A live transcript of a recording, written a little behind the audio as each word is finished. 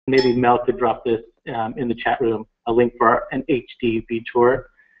maybe Mel could drop this in the chat room, a link for an HDV tour.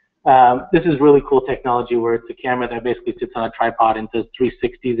 This is really cool technology where it's a camera that basically sits on a tripod and does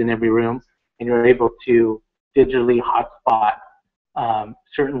 360s in every room, and you're able to digitally hotspot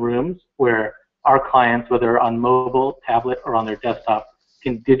certain rooms where our clients, whether on mobile, tablet, or on their desktop,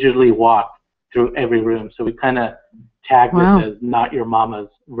 can digitally walk through every room. So we kind of tag this as Not Your Mama's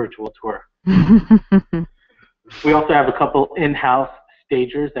virtual tour. We also have a couple in-house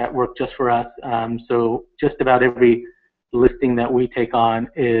stagers that work just for us. So just about every listing that we take on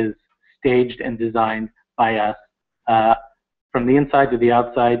is staged and designed by us, from the inside to the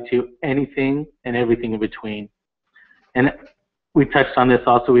outside to anything and everything in between. And we touched on this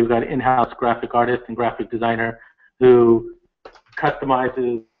also. We've got an in-house graphic artist and graphic designer who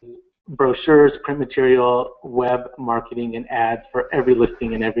customizes brochures, print material, web marketing, and ads for every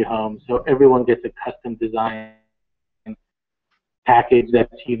listing in every home. So everyone gets a custom design package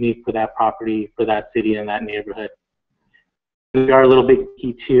that's unique for that property, for that city, and that neighborhood. We are a little bit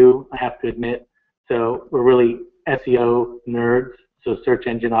geeky too, I have to admit. So we're really SEO nerds, so search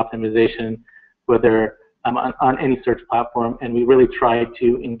engine optimization, whether on any search platform, and we really try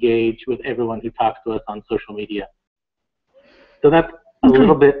to engage with everyone who talks to us on social media. So that's a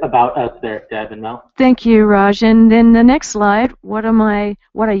little bit about us there, Deb and Mel. Thank you, Raj. And then the next slide, what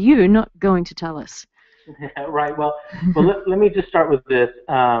are you not going to tell us? Right. Well, let me just start with this.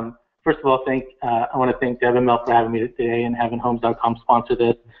 First of all, I want to thank Deb and Mel for having me today and having Homes.com sponsor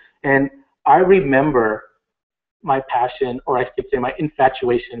this. And I remember my passion, or I could say my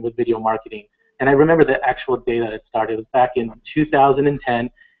infatuation with video marketing. And I remember the actual day that it started. It was back in 2010,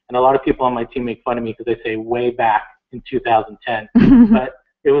 and a lot of people on my team make fun of me because they say way back in 2010. But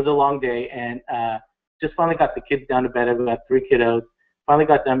it was a long day, and just finally got the kids down to bed. I've got 3 kiddos. Finally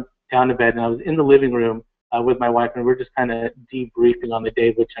got them down to bed, and I was in the living room with my wife, and we're just kind of debriefing on the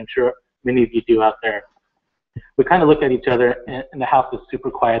day, which I'm sure many of you do out there. We kind of look at each other, and the house is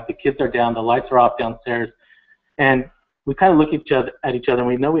super quiet. The kids are down. The lights are off downstairs. And we kind of look at each other, and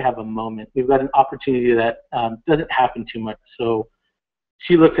we know we have a moment. We've got an opportunity that doesn't happen too much. So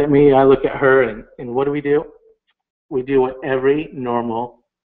she looks at me, I look at her, and what do? We do what every normal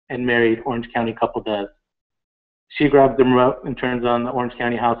and married Orange County couple does. She grabs the remote and turns on the Orange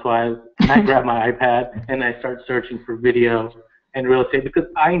County Housewives, and I grab my iPad, and I start searching for video and real estate because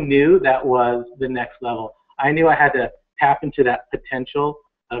I knew that was the next level. I knew I had to tap into that potential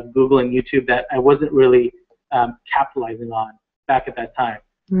of Google and YouTube that I wasn't really capitalizing on back at that time.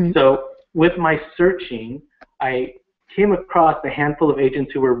 Right. So with my searching, I came across a handful of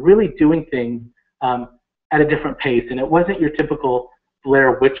agents who were really doing things at a different pace, and it wasn't your typical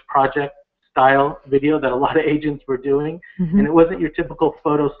Blair Witch Project style video that a lot of agents were doing, and it wasn't your typical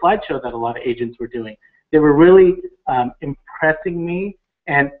photo slideshow that a lot of agents were doing. They were really impressing me,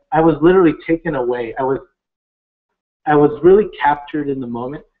 and I was literally taken away. I was really captured in the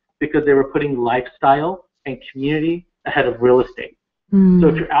moment because they were putting lifestyle and community ahead of real estate. So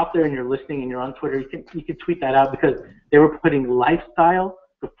if you're out there and you're listening and you're on Twitter, you can tweet that out because they were putting lifestyle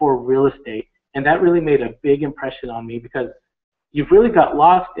before real estate, and that really made a big impression on me because you've really got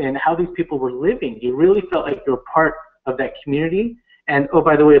lost in how these people were living. You really felt like you were part of that community, and oh,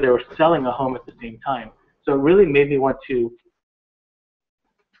 by the way, they were selling a home at the same time. So it really made me want to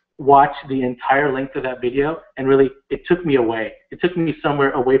watch the entire length of that video, and really, it took me away. It took me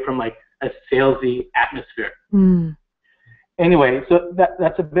somewhere away from like a salesy atmosphere. Anyway, so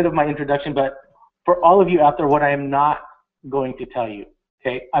that's a bit of my introduction, but for all of you out there, what I am not going to tell you,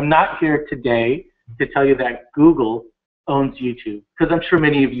 okay? I'm not here today to tell you that Google owns YouTube, because I'm sure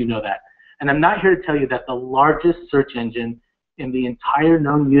many of you know that. And I'm not here to tell you that the largest search engine in the entire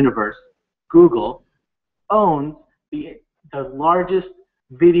known universe, Google, owns the largest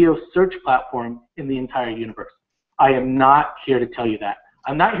video search platform in the entire universe. I am not here to tell you that.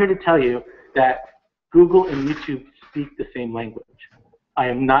 I'm not here to tell you that Google and YouTube speak the same language. I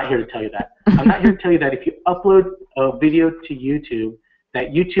am not here to tell you that. I'm not here to tell you that if you upload a video to YouTube,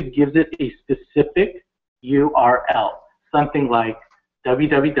 that YouTube gives it a specific URL, something like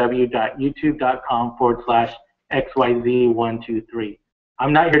www.youtube.com/XYZ123.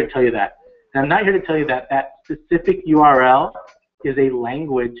 I'm not here to tell you that. And I'm not here to tell you that that specific URL is a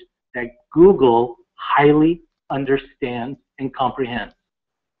language that Google highly understands and comprehends.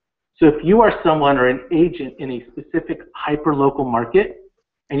 So if you are someone or an agent in a specific hyperlocal market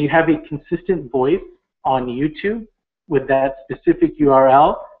and you have a consistent voice on YouTube with that specific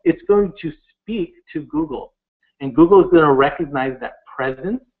URL, it's going to speak to Google. And Google is going to recognize that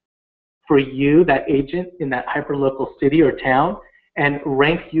presence for you, that agent in that hyperlocal city or town, and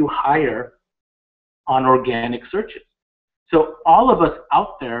rank you higher on organic searches. So all of us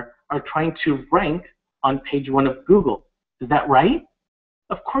out there are trying to rank on page 1 of Google. Is that right?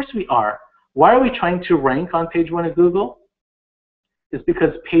 Of course we are. Why are we trying to rank on page 1 of Google? It's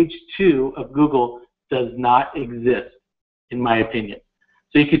because page 2 of Google does not exist, in my opinion.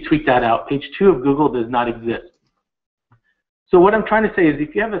 So you could tweet that out. Page 2 of Google does not exist. So what I'm trying to say is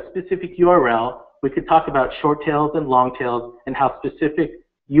if you have a specific URL, we could talk about short tails and long tails and how specific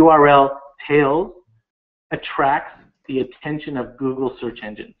URL tails attracts the attention of Google search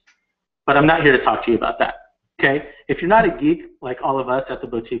engines. But I'm not here to talk to you about that. Okay? If you're not a geek like all of us at the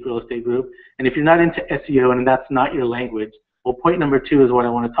Boutique Real Estate Group, and if you're not into SEO and that's not your language, well, point number 2 is what I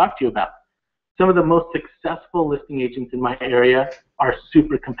want to talk to you about. Some of the most successful listing agents in my area are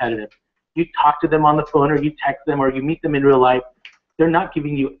super competitive. You talk to them on the phone, or you text them, or you meet them in real life, they're not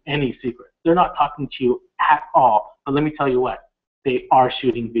giving you any secrets. They're not talking to you at all. But let me tell you what, they are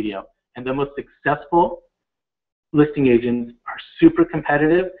shooting video. And the most successful listing agents are super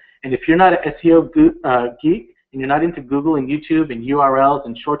competitive. And if you're not an SEO geek, and you're not into Google and YouTube and URLs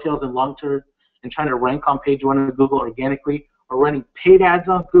and short tails and long tails and trying to rank on page 1 of Google organically, or running paid ads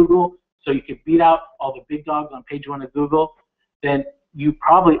on Google so you can beat out all the big dogs on page 1 of Google, then you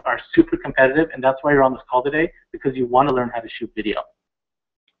probably are super competitive, and that's why you're on this call today, because you want to learn how to shoot video.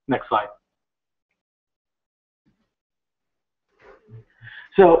 Next slide.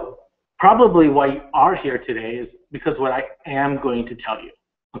 So probably why you are here today is because what I am going to tell you,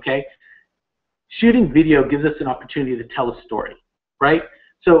 okay? Shooting video gives us an opportunity to tell a story, right?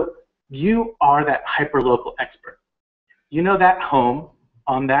 So you are that hyperlocal expert. You know that home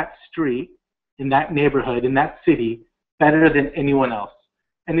on that street, in that neighborhood, in that city, better than anyone else.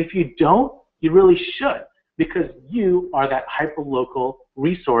 And if you don't, you really should, because you are that hyperlocal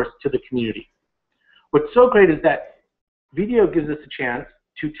resource to the community. What's so great is that video gives us a chance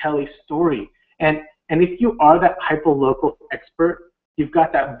to tell a story. And if you are that hyperlocal expert, you've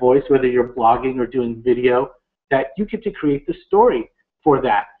got that voice, whether you're blogging or doing video, that you get to create the story for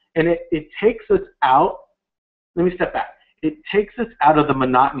that. And it takes us out, let me step back. It takes us out of the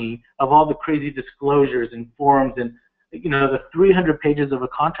monotony of all the crazy disclosures and forms and the 300 pages of a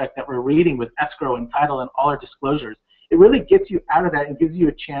contract that we're reading with escrow and title and all our disclosures. It really gets you out of that and gives you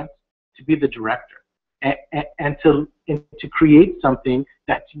a chance to be the director and to create something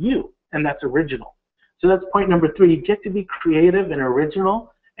that's you and that's original. So that's point number 3. You get to be creative and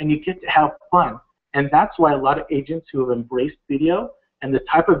original, and you get to have fun. And that's why a lot of agents who have embraced video and the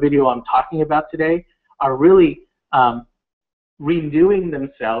type of video I'm talking about today are really renewing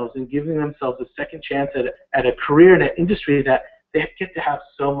themselves and giving themselves a second chance at a career in an industry that they get to have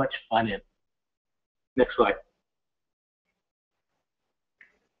so much fun in. Next slide.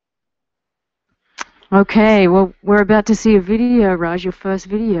 Okay, well, we're about to see a video, Raj, your first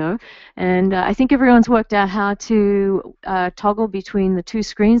video, and I think everyone's worked out how to toggle between the 2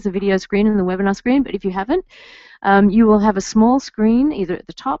 screens, the video screen and the webinar screen, but if you haven't, you will have a small screen either at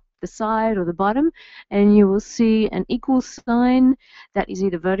the top, the side, or the bottom, and you will see an equal sign that is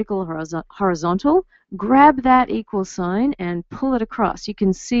either vertical or horizontal. Grab that equal sign and pull it across. You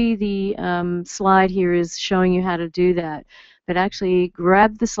can see the slide here is showing you how to do that. But actually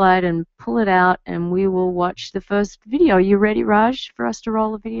grab the slide and pull it out, and we will watch the first video. Are you ready, Raj, for us to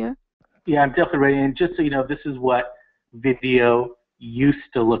roll the video? Yeah, I'm definitely ready. And just so you know, this is what video used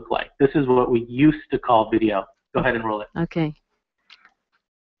to look like. This is what we used to call video. Go ahead and roll it. Okay.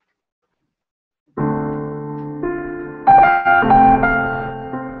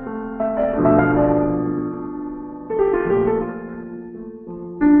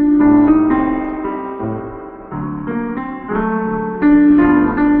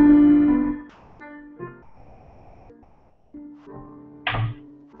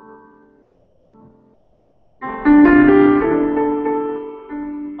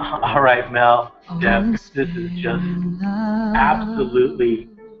 All right, Mel, Jeff, this is just absolutely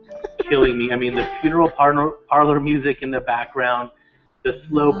killing me. I mean, the funeral parlor music in the background, the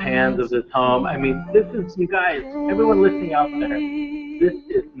slow pans of this home. I mean, this is, you guys, everyone listening out there, this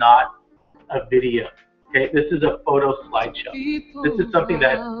is not a video. Okay, this is a photo slideshow. This is something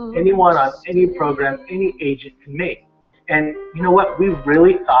that anyone on any program, any agent can make. And you know what? We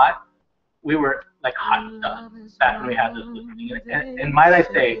really thought we were like hot stuff back when we had this listing. And might I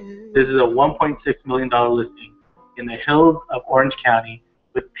say, this is a $1.6 million listing in the hills of Orange County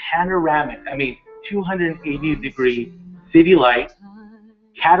with panoramic, I mean, 280-degree city lights,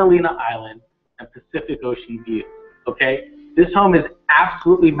 Catalina Island, and Pacific Ocean views. Okay, this home is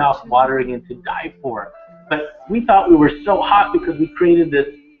absolutely mouth-watering and to die for. But we thought we were so hot because we created this,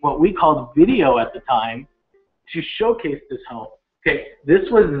 what we called video at the time, to showcase this home. Okay, this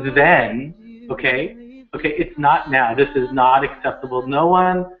was then, okay, Okay, it's not now. This is not acceptable. No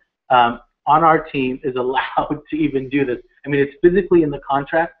one on our team is allowed to even do this. I mean, it's physically in the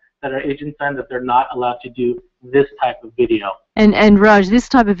contract that our agents sign that they're not allowed to do this type of video. And Raj, this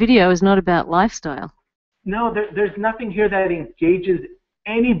type of video is not about lifestyle. No, there's nothing here that engages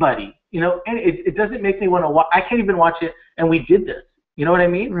anybody. You know, and it doesn't make me want to watch. I can't even watch it, and we did this. You know what I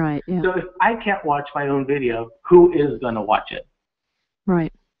mean? Right, yeah. So if I can't watch my own video, who is going to watch it?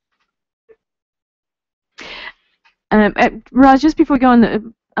 Right. Raj, just before we go on,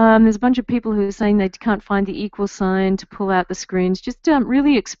 there's a bunch of people who are saying they can't find the equal sign to pull out the screens. Just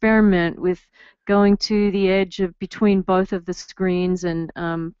really experiment with going to the edge of between both of the screens and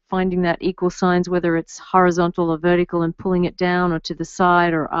finding that equal signs, whether it's horizontal or vertical, and pulling it down or to the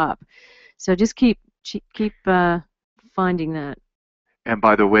side or up. So just keep finding that. And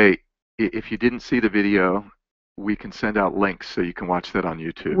by the way, if you didn't see the video, we can send out links so you can watch that on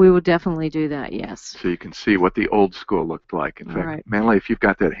YouTube. We will definitely do that, yes. So you can see what the old school looked like. In fact, right. Manley, if you've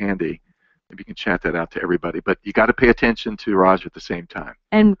got that handy, maybe you can chat that out to everybody. But you got to pay attention to Raj at the same time.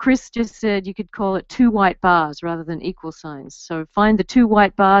 And Chris just said you could call it 2 white bars rather than equal signs. So find the 2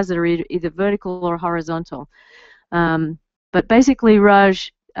 white bars that are either vertical or horizontal. But basically,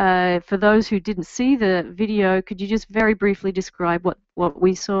 Raj, for those who didn't see the video, could you just very briefly describe what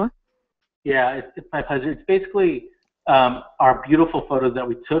we saw? Yeah, it's my pleasure. It's basically our beautiful photos that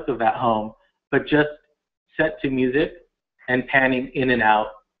we took of that home, but just set to music and panning in and out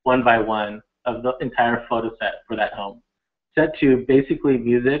one by one of the entire photo set for that home. Set to basically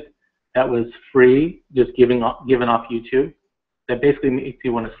music that was free, just given off YouTube, that basically makes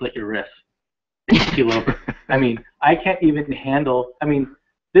you want to slit your wrists and keel over. I mean, I can't even handle, I mean,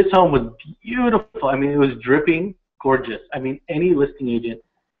 this home was beautiful. I mean, it was dripping gorgeous. I mean, any listing agent,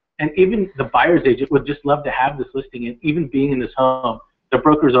 and even the buyer's agent would just love to have this listing. And even being in this home, the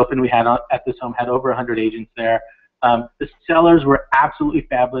brokers open we had at this home had over 100 agents there. The sellers were absolutely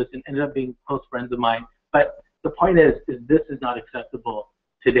fabulous and ended up being close friends of mine. But the point is this is not acceptable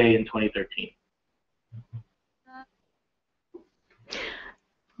today in 2013.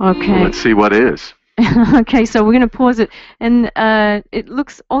 Okay. Well, let's see what is. Okay, so we're going to pause it. And it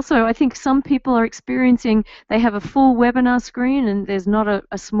looks also, I think some people are experiencing, they have a full webinar screen and there's not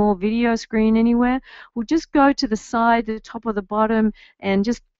a small video screen anywhere. We'll just go to the side, the top or the bottom, and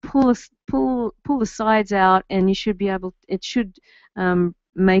just pull the sides out, and you should be able, it should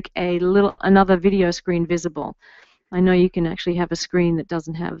make another video screen visible. I know you can actually have a screen that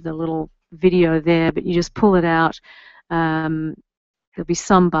doesn't have the little video there, but you just pull it out. There'll be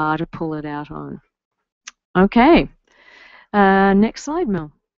some bar to pull it out on. Okay. Next slide,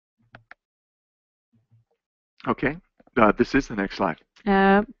 Mel. Okay. This is the next slide.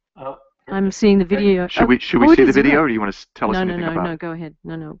 I'm seeing the video. Should we see the video, or do you want to tell us anything about it? No, go ahead.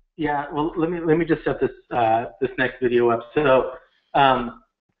 No. Yeah, well, let me just set this this next video up. So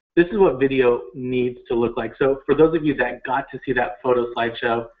this is what video needs to look like. So for those of you that got to see that photo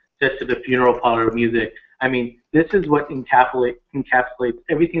slideshow set to the funeral parlor music, I mean, this is what encapsulates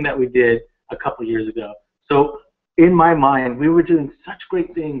everything that we did a couple years ago. So in my mind, we were doing such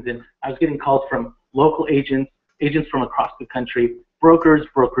great things, and I was getting calls from local agents from across the country, brokers,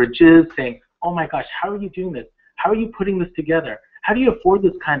 brokerages, saying, oh my gosh, how are you doing this? How are you putting this together? How do you afford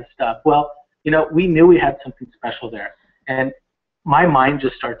this kind of stuff? Well, you know, we knew we had something special there, and my mind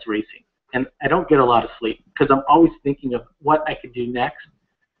just starts racing, and I don't get a lot of sleep because I'm always thinking of what I could do next.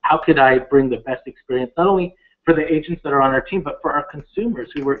 How could I bring the best experience, not only for the agents that are on our team, but for our consumers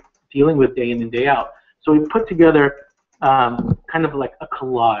who we're dealing with day in and day out. So we put together kind of like a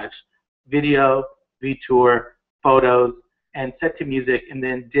collage, video, V-tour, photos, and set to music, and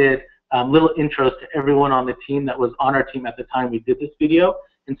then did little intros to everyone on the team that was on our team at the time we did this video,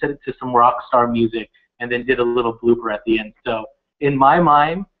 and set it to some rock star music, and then did a little blooper at the end. So in my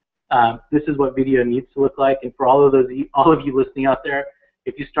mind, this is what video needs to look like. And for all of you listening out there,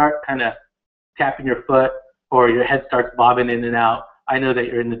 if you start kind of tapping your foot or your head starts bobbing in and out, I know that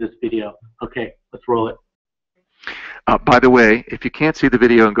you're into this video. Okay, let's roll it. By the way, if you can't see the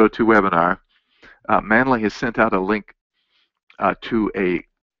video and go to webinar, Manley has sent out a link to a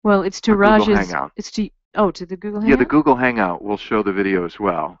well, it's to Raj's Google Hangout. It's to the Google Hangout. Yeah, the Google Hangout will show the video as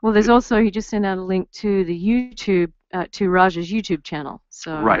well. Well, there's also, he just sent out a link to the YouTube to Raj's YouTube channel.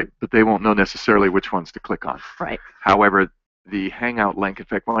 So right, but they won't know necessarily which ones to click on. Right. However, the Hangout link, in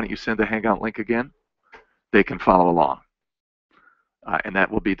fact, why don't you send the Hangout link again? They can follow along. And that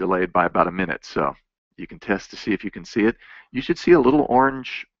will be delayed by about a minute, so you can test to see if you can see it. You should see a little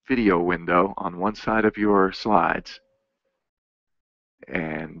orange video window on one side of your slides,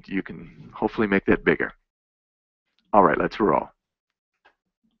 and you can hopefully make that bigger. All right, let's roll.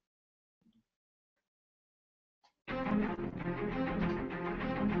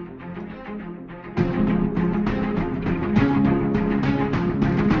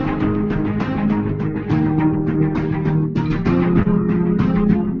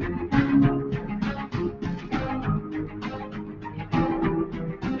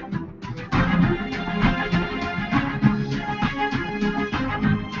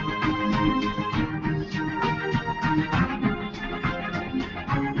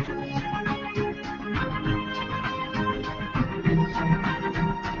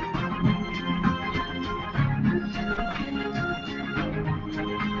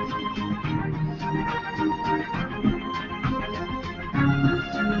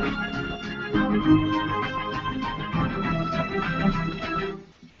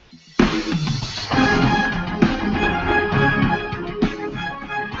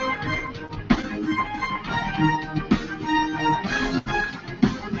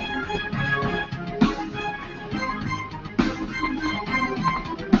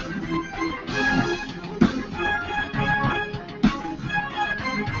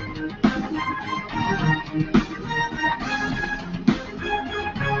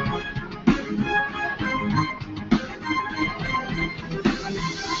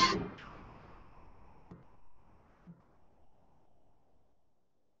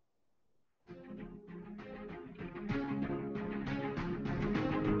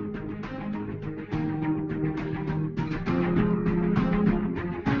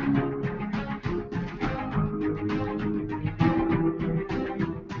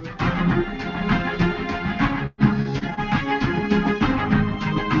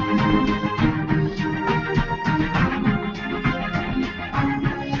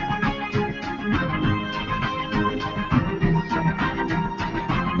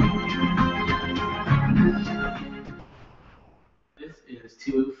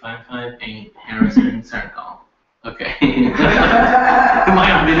 Kind Paint Harrison Circle. Okay. Am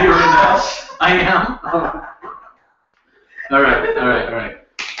I on video right now? I am. All right.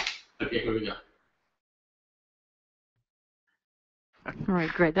 Okay, here we go. All right,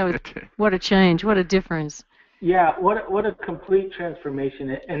 great. That was what a change, what a difference. Yeah, what a complete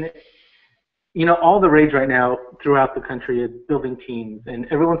transformation. And you know, all the rage right now throughout the country is building teams, and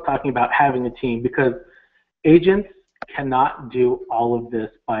everyone's talking about having a team because agents cannot do all of this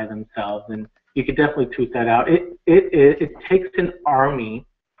by themselves, and you could definitely tweet that out. It takes an army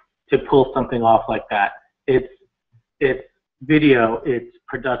to pull something off like that. It's video, it's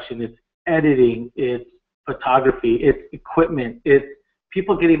production, it's editing, it's photography, it's equipment, it's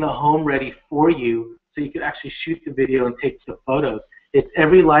people getting the home ready for you so you can actually shoot the video and take the photos. It's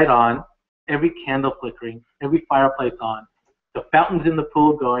every light on, every candle flickering, every fireplace on, the fountains in the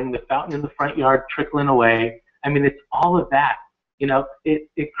pool going, the fountain in the front yard trickling away. I mean, it's all of that. You know,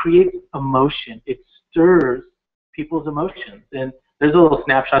 it creates emotion. It stirs people's emotions. And there's a little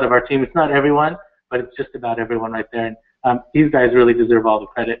snapshot of our team. It's not everyone, but it's just about everyone right there. And these guys really deserve all the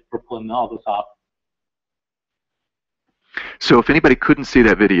credit for pulling all this off. So if anybody couldn't see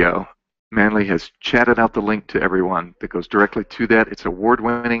that video, Manly has chatted out the link to everyone that goes directly to that. It's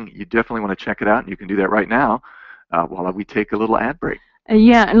award-winning. You definitely want to check it out, and you can do that right now while we take a little ad break.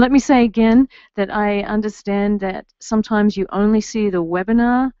 Yeah, and let me say again that I understand that sometimes you only see the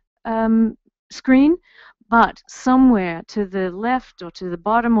webinar screen, but somewhere to the left or to the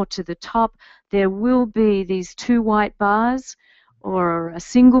bottom or to the top, there will be these two white bars or a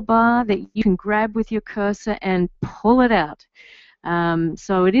single bar that you can grab with your cursor and pull it out.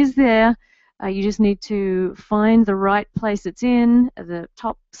 So it is there. You just need to find the right place it's in, the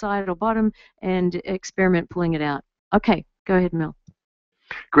top side or bottom, and experiment pulling it out. Okay, go ahead, Mel.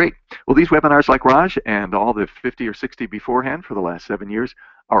 Great. Well, these webinars like Raj and all the 50 or 60 beforehand for the last 7 years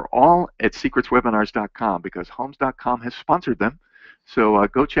are all at secretswebinars.com because homes.com has sponsored them. So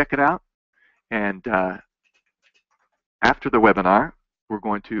go check it out. And after the webinar, we're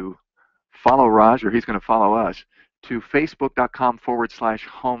going to follow Raj, or he's going to follow us, to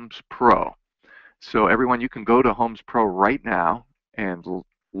facebook.com/HomesPro. So everyone, you can go to Homes Pro right now and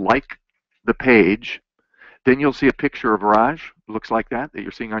like the page. Then you'll see a picture of Raj, looks like that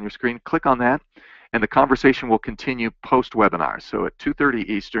you're seeing on your screen. Click on that, and the conversation will continue post-webinar. So at 2:30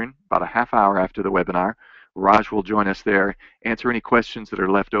 Eastern, about a half hour after the webinar, Raj will join us there, answer any questions that are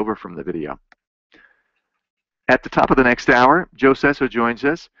left over from the video. At the top of the next hour, Joe Sesso joins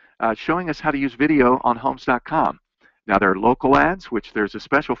us, showing us how to use video on Homes.com. Now, there are local ads, which there's a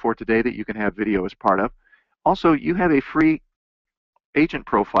special for today that you can have video as part of. Also, you have a free agent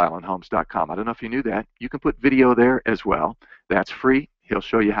profile on Homes.com. I don't know if you knew that. You can put video there as well. That's free. He'll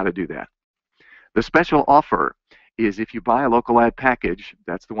show you how to do that. The special offer is if you buy a local ad package,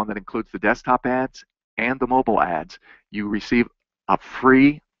 that's the one that includes the desktop ads and the mobile ads, you receive a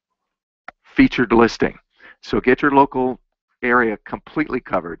free featured listing. So get your local area completely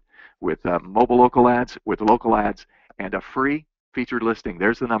covered with mobile local ads, with local ads, and a free featured listing.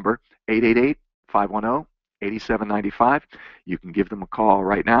 There's the number, 888-510-8795. You can give them a call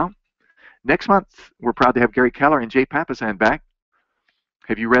right now. Next month, we're proud to have Gary Keller and Jay Papasan back.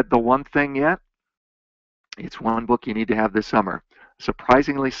 Have you read The One Thing yet? It's one book you need to have this summer.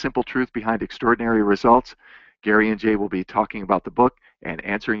 Surprisingly simple truth behind extraordinary results. Gary and Jay will be talking about the book and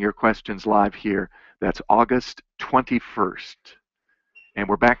answering your questions live here. That's August 21st. And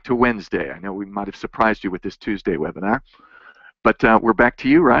we're back to Wednesday. I know we might have surprised you with this Tuesday webinar. But we're back to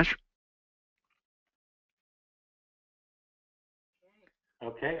you, Raj.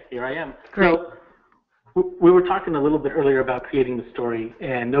 Okay, here I am. Great. So, we were talking a little bit earlier about creating the story,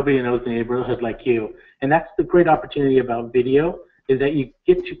 and nobody knows the neighborhood like you. And that's the great opportunity about video, is that you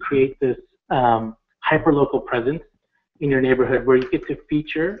get to create this hyper-local presence in your neighborhood where you get to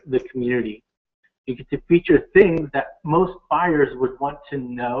feature the community. You get to feature things that most buyers would want to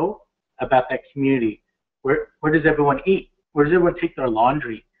know about that community. Where does everyone eat? Where does everyone take their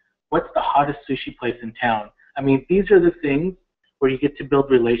laundry? What's the hottest sushi place in town? I mean, these are the things where you get to build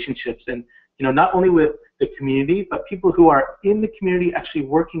relationships, and you know, not only with the community, but people who are in the community actually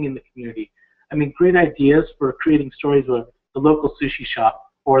working in the community. I mean, great ideas for creating stories with the local sushi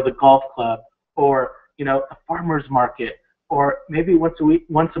shop or the golf club or, you know, the farmer's market, or maybe once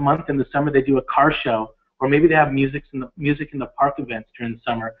a month in the summer they do a car show, or maybe they have music in the park events during the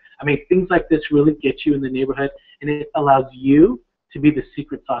summer. I mean, things like this really get you in the neighborhood, and it allows you to be the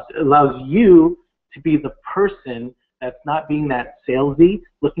secret sauce. It allows you to be the person that's not being that salesy,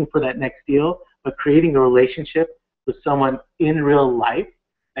 looking for that next deal, but creating a relationship with someone in real life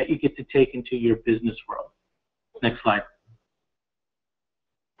that you get to take into your business world. Next slide.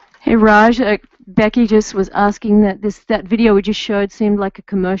 Hey Raj, Becky just was asking that that video we just showed seemed like a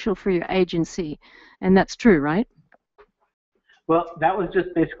commercial for your agency, and that's true, right? Well, that was just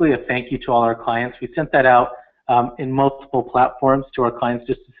basically a thank you to all our clients. We sent that out in multiple platforms to our clients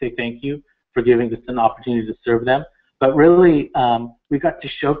just to say thank you for giving us an opportunity to serve them. But really, we got to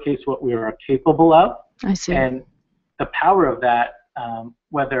showcase what we are capable of. I see. And the power of that,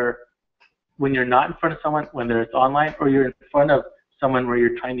 whether when you're not in front of someone, whether it's online, or you're in front of someone where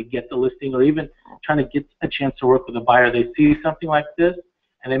you're trying to get the listing, or even trying to get a chance to work with a buyer, they see something like this,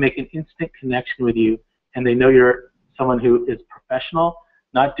 and they make an instant connection with you, and they know you're someone who is professional,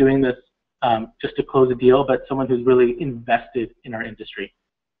 not doing this just to close a deal, but someone who's really invested in our industry.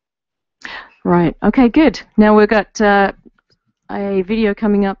 Right. Okay, good. Now we've got a video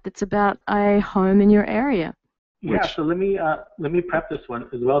coming up that's about a home in your area. Yeah, so let me prep this one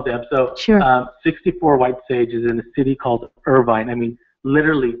as well, Deb. So Sure. 64 White Sage is in a city called Irvine. I mean,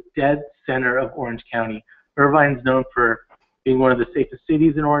 literally dead center of Orange County. Irvine's known for being one of the safest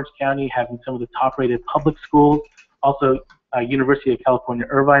cities in Orange County, having some of the top-rated public schools. Also, University of California,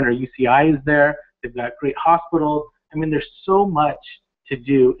 Irvine, or UCI, is there. They've got great hospitals. I mean, there's so much to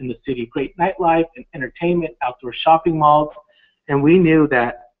do in the city. Great nightlife and entertainment, outdoor shopping malls. And we knew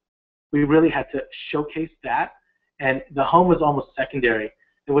that we really had to showcase that. And the home was almost secondary.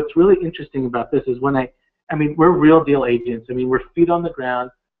 And what's really interesting about this is when I mean, we're real deal agents. I mean, we're feet on the ground.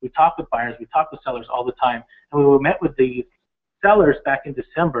 We talk with buyers. We talk with sellers all the time. And when we met with the sellers back in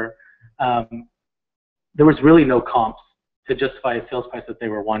December, there was really no comps to justify a sales price that they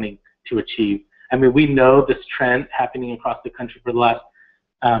were wanting to achieve. I mean, we know this trend happening across the country for the last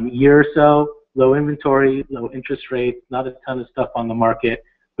year or so, low inventory, low interest rates, not a ton of stuff on the market,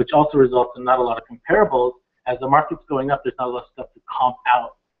 which also results in not a lot of comparables. As the market's going up, there's not a lot of stuff to comp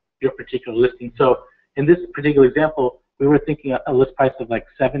out your particular listing. So in this particular example, we were thinking a list price of like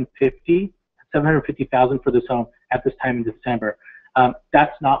 $750,000 for this home at this time in December.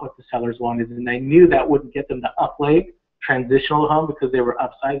 That's not what the sellers wanted, and I knew that wouldn't get them the upleg transitional home because they were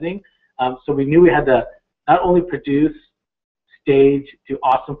upsizing. So we knew we had to not only produce, stage, do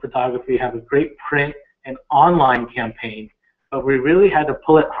awesome photography, have a great print and online campaign, but we really had to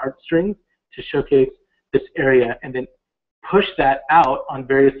pull at heartstrings to showcase this area and then push that out on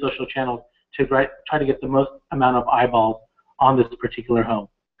various social channels to try to get the most amount of eyeballs on this particular home.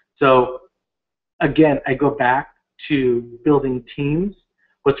 So again, I go back to building teams.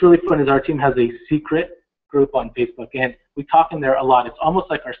 What's really fun is our team has a secret group on Facebook, and we talk in there a lot. It's almost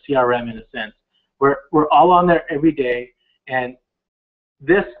like our CRM in a sense. We're all on there every day, and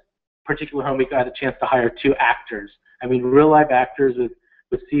this particular home, we got a chance to hire 2 actors. I mean, real live actors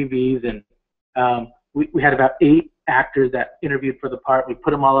with CVs, and we had about 8 actors that interviewed for the part. We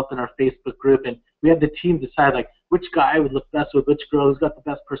put them all up in our Facebook group, and we had the team decide like which guy would look best with which girl, who's got the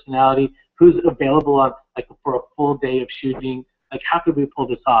best personality, who's available on like for a full day of shooting. Like, how could we pull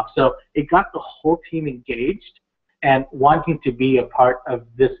this off? So it got the whole team engaged and wanting to be a part of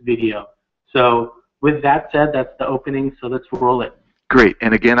this video. So with that said, that's the opening. So let's roll it. Great.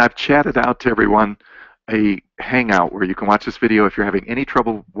 And again, I've chatted out to everyone a Hangout where you can watch this video. If you're having any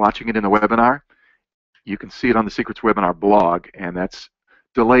trouble watching it in the webinar, you can see it on the Secrets Webinar blog, and that's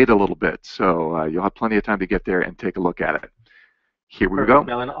delayed a little bit. So you'll have plenty of time to get there and take a look at it. Here we go.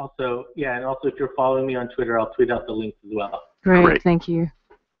 Mel, and also, yeah, and also if you're following me on Twitter, I'll tweet out the links as well. Great. Thank you.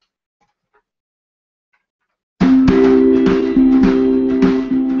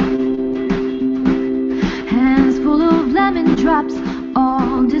 Hands full of lemon drops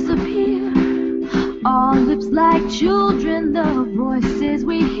all disappear. All lips like children, the voices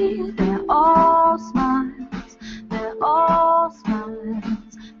we hear, they're all smiles, they're all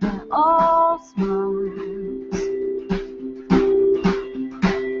smiles, they're all smiles.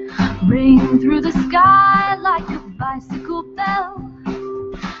 Ring through the sky like a bicycle bell.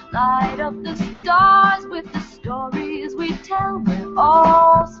 Light up the stars with the stories we tell. We're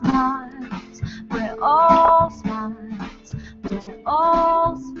all smiles, we're all smiles, we're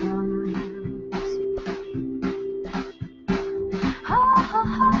all smiles.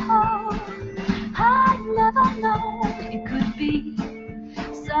 Oh, I never known it could be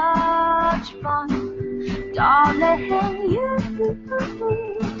such fun, darling, you.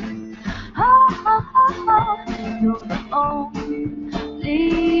 You're the only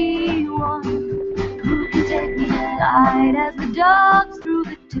one who can take me light as the doves through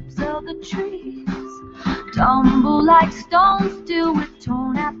the tips of the trees. Tumble like stones till we're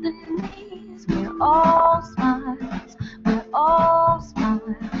torn at the knees. We're all smiles, we're all smiles,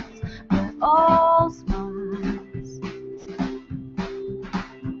 we're all smiles.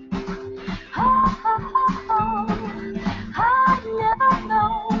 Oh, I never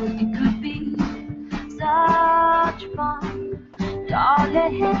known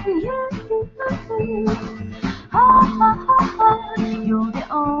you. Oh, you're the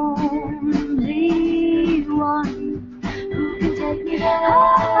only one who can take me there.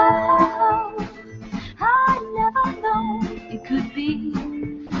 I never thought it could be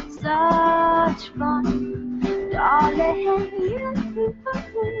such fun, darling.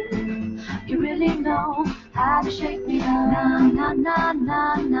 You really know how to shake me down. Na na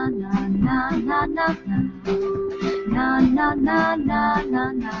na na na na na na na. Na na na na na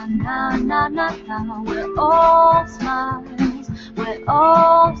na na na na na. We're all smiles. We're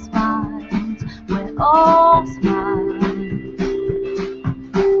all smiles. We're all smiles.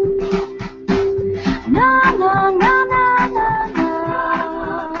 Na na na na na na.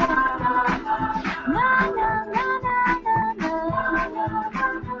 Na na na na na na.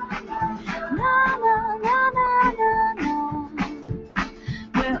 Na na na na na na.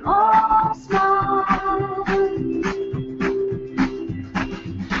 We're all smiles.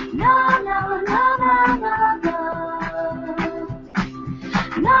 Na na na na na na.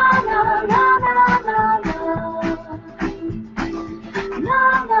 Na na na na na na. Na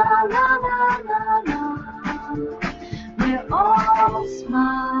na na na na na. We're all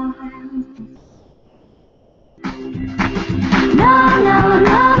smiles. Na na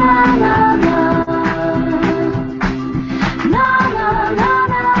na na na na. Na na na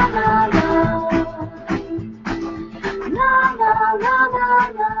na na na. Na na na na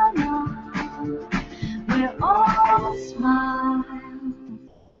na na. We're all smiles.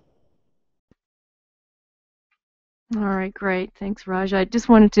 All right, great. Thanks, Raj. I just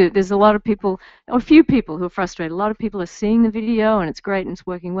wanted to, there's a lot of people, or a few people who are frustrated. A lot of people are seeing the video and it's great and it's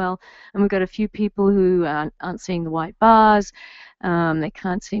working well. And we've got a few people who aren't seeing the white bars. They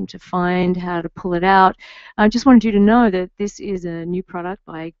can't seem to find how to pull it out. I just wanted you to know that this is a new product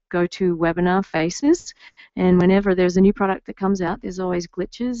by GoToWebinar Faces. And whenever there's a new product that comes out, there's always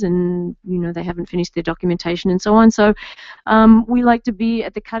glitches and, you know, they haven't finished their documentation and so on. So we like to be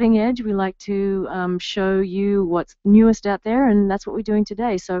at the cutting edge. We like to show you what's newest out there, and that's what we're doing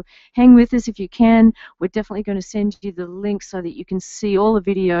today. So hang with us if you can. We're definitely going to send you the link so that you can see all the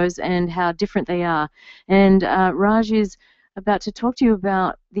videos and how different they are. And Raj is about to talk to you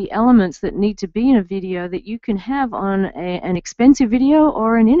about the elements that need to be in a video that you can have on an expensive video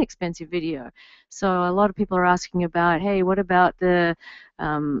or an inexpensive video. So a lot of people are asking about, hey, what about the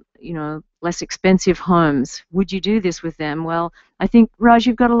you know, less expensive homes? Would you do this with them? Well, I think, Raj,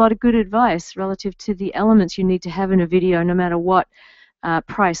 you've got a lot of good advice relative to the elements you need to have in a video, no matter what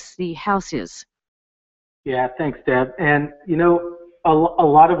price the house is. Yeah, thanks, Deb. And you know, a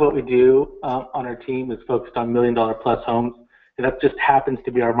lot of what we do on our team is focused on $1 million plus homes, and that just happens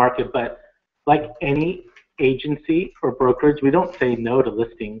to be our market. But like any agency or brokerage, we don't say no to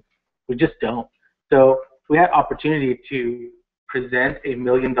listings. We just don't. So we had opportunity to present a $1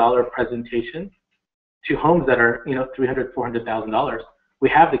 million presentation to homes that are, you know, $300,000, $400,000. We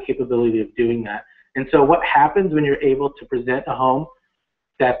have the capability of doing that. And so what happens when you're able to present a home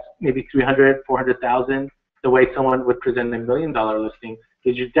that's maybe $300,000, $400,000, the way someone would present a $1 million listing,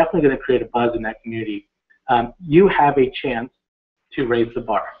 is you're definitely going to create a buzz in that community. You have a chance to raise the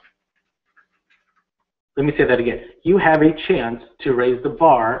bar. Let me say that again. You have a chance to raise the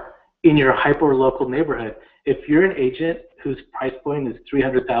bar in your hyper-local neighborhood. If you're an agent whose price point is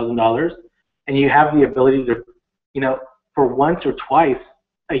 $300,000 and you have the ability to, you know, for once or twice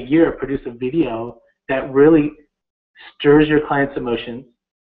a year produce a video that really stirs your client's emotions,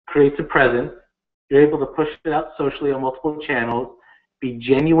 creates a presence, you're able to push it out socially on multiple channels, be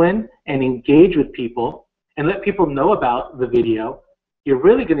genuine and engage with people, and let people know about the video, you're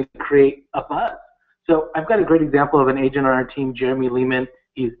really going to create a buzz. So I've got a great example of an agent on our team, Jeremy Lehman.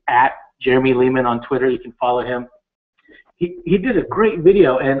 He's at Jeremy Lehman on Twitter. You can follow him. He did a great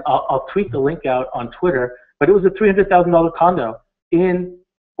video, and I'll tweet the link out on Twitter, but it was a $300,000 condo in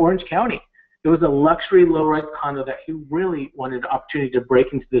Orange County. It was a luxury low-rise condo that he really wanted an opportunity to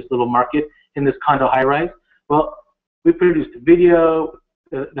break into this little market in this condo high-rise. Well, we produced a video.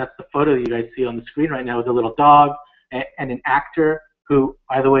 That's the photo that you guys see on the screen right now with a little dog and an actor who,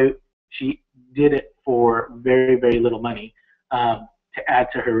 by the way, she did it for very, very little money to add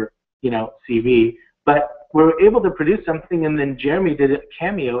to her, you know, CV. But we were able to produce something, and then Jeremy did a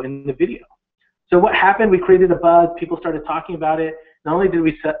cameo in the video. So what happened? We created a buzz. People started talking about it. Not only did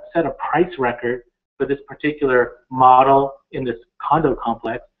we set a price record for this particular model in this condo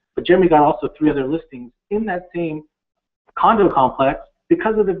complex, but Jeremy got also 3 other listings in that same condo complex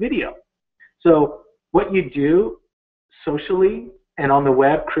because of the video. So what you do socially and on the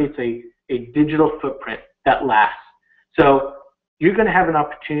web creates a digital footprint that lasts. So you're going to have an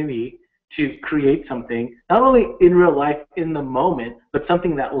opportunity to create something, not only in real life, in the moment, but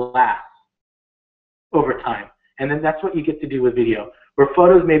something that lasts over time. And then that's what you get to do with video, where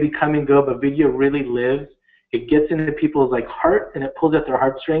photos maybe come and go, but video really lives. It gets into people's like heart, and it pulls at their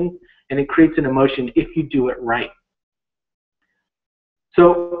heartstrings, and it creates an emotion if you do it right.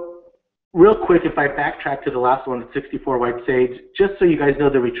 So real quick, if I backtrack to the last one, the 64 White Sage, just so you guys know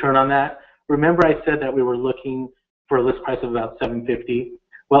the return on that, remember I said that we were looking for a list price of about $750.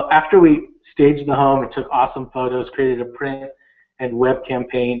 Well, after we staged the home and took awesome photos, created a print and web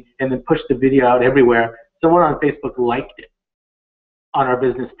campaign, and then pushed the video out everywhere, someone on Facebook liked it on our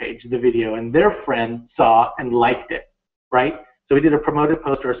business page, the video, and their friend saw and liked it, right? So we did a promoted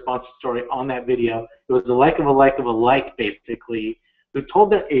post or a sponsored story on that video. It was a like of a like of a like, basically. We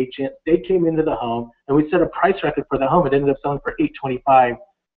told their agent, they came into the home, and we set a price record for the home. It ended up selling for $825,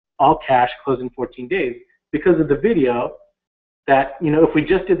 all cash, closed in 14 days. Because of the video, that, you know, if we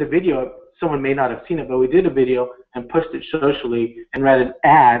just did the video, someone may not have seen it, but we did a video and pushed it socially and ran an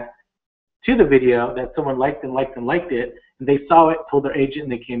ad to the video that someone liked and liked and liked it, and they saw it, told their agent,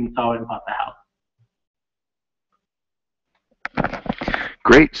 and they came and saw it and bought the house.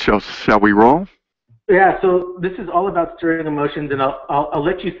 Great. So shall we roll? Yeah, so this is all about stirring emotions, and I'll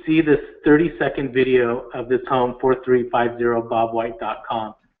let you see this 30-second video of this home,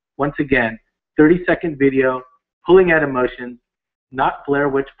 4350bobwhite.com. Once again, 30-second video, pulling at emotions, not Blair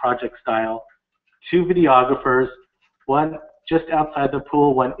Witch Project style. 2 videographers, one just outside the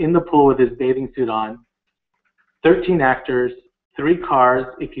pool, one in the pool with his bathing suit on. 13 actors, 3 cars.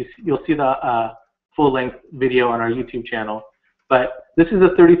 You'll see the full-length video on our YouTube channel. But this is a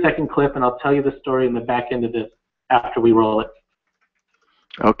 30-second clip, and I'll tell you the story in the back end of this after we roll it.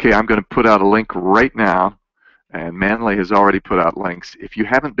 Okay, I'm going to put out a link right now, and Manley has already put out links. If you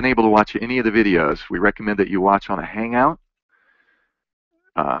haven't been able to watch any of the videos, we recommend that you watch on a Hangout.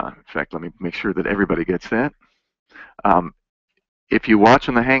 In fact, let me make sure that everybody gets that. If you watch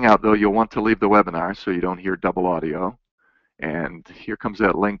on the Hangout, though, you'll want to leave the webinar so you don't hear double audio. And here comes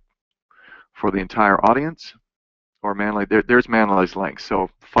that link for the entire audience. Or Manley, there's Manley's link. So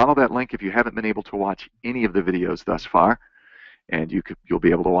follow that link if you haven't been able to watch any of the videos thus far. And you'll be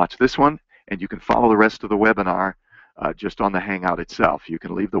able to watch this one, and you can follow the rest of the webinar just on the Hangout itself. You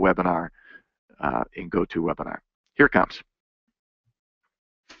can leave the webinar and go to webinar. Here it comes.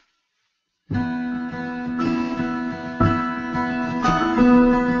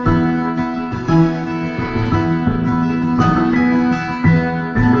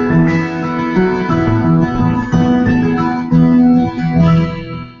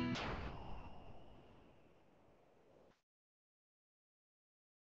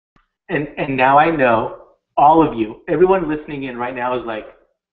 And now I know all of you, everyone listening in right now is like,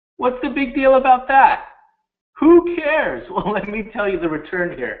 what's the big deal about that? Who cares? Well, let me tell you the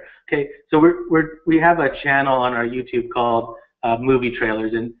return here. Okay, so we have a channel on our YouTube called Movie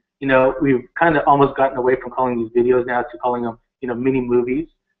Trailers, and you know, we've kind of almost gotten away from calling these videos now to calling them, you know, mini movies.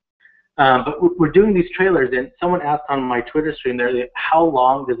 But we're doing these trailers, and someone asked on my Twitter stream there, how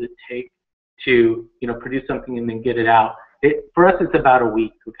long does it take to, you know, produce something and then get it out? For us, it's about a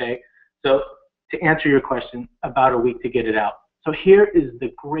week. Okay. So to answer your question, about a week to get it out. So here is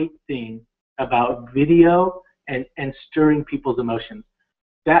the great thing about video and stirring people's emotions.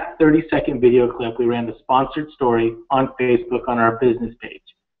 That 30-second video clip, we ran the sponsored story on Facebook on our business page,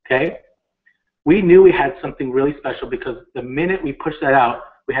 okay? We knew we had something really special because the minute we pushed that out,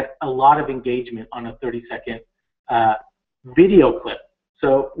 we had a lot of engagement on a 30-second video clip.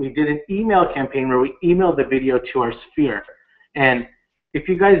 So we did an email campaign where we emailed the video to our sphere. And if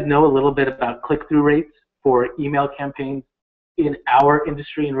you guys know a little bit about click-through rates for email campaigns in our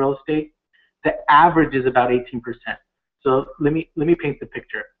industry in real estate, the average is about 18%. So let me paint the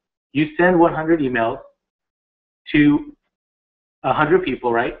picture. You send 100 emails to 100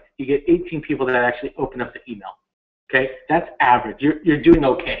 people, right? You get 18 people that actually open up the email. Okay, that's average. You're doing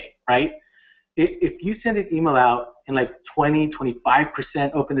okay, right? If you send an email out and like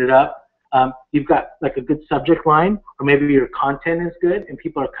 20-25% open it up, you've got like a good subject line, or maybe your content is good and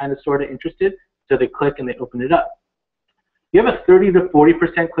people are kind of sort of interested, so they click and they open it up. You have a 30 to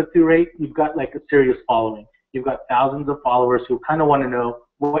 40% click-through rate, you've got like a serious following. You've got thousands of followers who kind of want to know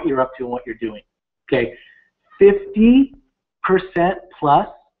what you're up to and what you're doing. Okay, 50% plus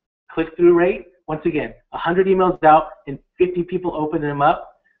click-through rate, once again, 100 emails out and 50 people open them up,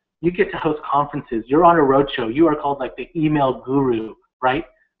 you get to host conferences. You're on a roadshow. You are called like the email guru, right?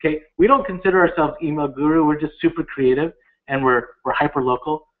 Okay, we don't consider ourselves email guru. We're just super creative, and we're hyper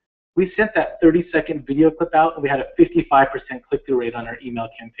local. We sent that 30-second video clip out, and we had a 55% click-through rate on our email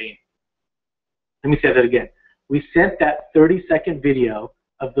campaign. Let me say that again. We sent that 30-second video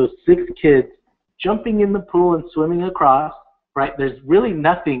of those 6 kids jumping in the pool and swimming across, right? There's really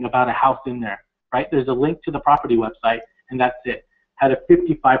nothing about a house in there, right? There's a link to the property website, and that's it. Had a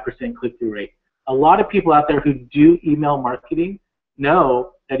 55% click-through rate. A lot of people out there who do email marketing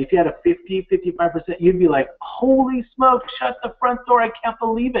know that if you had a 50, 55%, you'd be like, holy smoke, shut the front door, I can't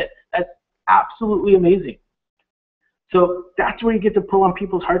believe it. That's absolutely amazing. So that's where you get to pull on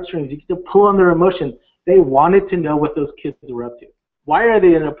people's heartstrings. You get to pull on their emotions. They wanted to know what those kids were up to. Why are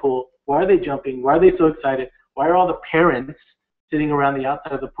they in a pool? Why are they jumping? Why are they so excited? Why are all the parents sitting around the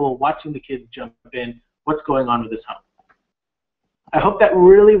outside of the pool watching the kids jump in? What's going on with this home? I hope that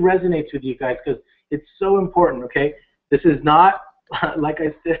really resonates with you guys because it's so important, okay? This is not, like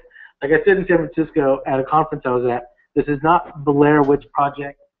I said in San Francisco at a conference I was at, this is not Blair Witch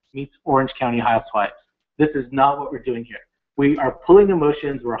Project meets Orange County Housewives. This is not what we're doing here. We are pulling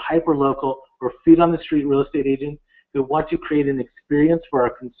emotions, we're hyper-local, we're feet-on-the-street real estate agents who want to create an experience for our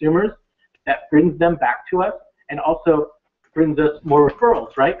consumers that brings them back to us and also brings us more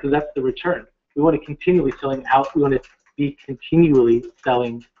referrals, right? Because that's the return. We want to continually selling out. We want to be continually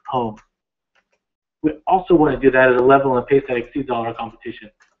selling homes. We also want to do that at a level and pace that exceeds all our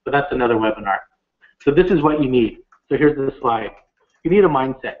competition, but that's another webinar. So this is what you need. So here's the slide. You need a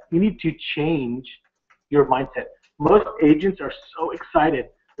mindset. You need to change your mindset. Most agents are so excited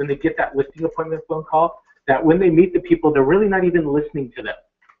when they get that listing appointment phone call that when they meet the people, they're really not even listening to them.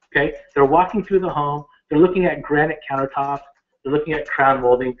 Okay? They're walking through the home. They're looking at granite countertops. They're looking at crown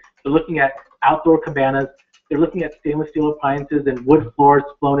molding. They're looking at outdoor cabanas. They're looking at stainless steel appliances and wood floors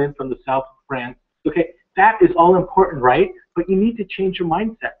flown in from the south of France. Okay, that is all important, right? But you need to change your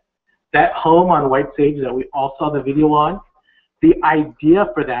mindset. That home on White Sage that we all saw the video on, the idea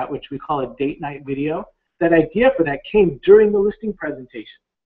for that, which we call a date night video, that idea for that came during the listing presentation.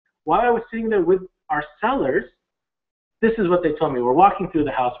 While I was sitting there with our sellers, this is what they told me. We're walking through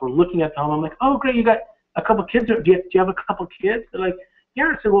the house. We're looking at the home. I'm like, oh, great, you got a couple kids. Do you have a couple kids? They're like, yeah.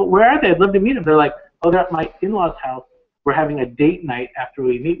 I said, well, where are they? I'd love to meet them. They're like, oh, they're at my in-laws' house. We're having a date night after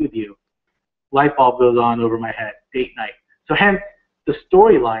we meet with you. Light bulb goes on over my head, date night. So hence, the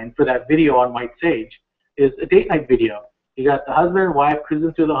storyline for that video on White Sage is a date night video. You got the husband and wife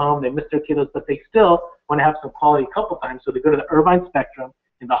cruising through the home. They miss their kiddos, but they still want to have some quality couple time. So they go to the Irvine Spectrum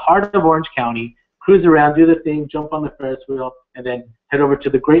in the heart of Orange County, cruise around, do the thing, jump on the Ferris wheel, and then head over to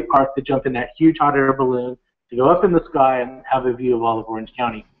the Great Park to jump in that huge hot air balloon, to go up in the sky and have a view of all of Orange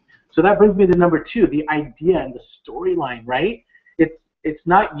County. So that brings me to number 2, the idea and the storyline, right? It's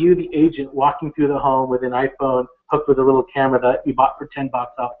not you, the agent, walking through the home with an iPhone hooked with a little camera that you bought for $10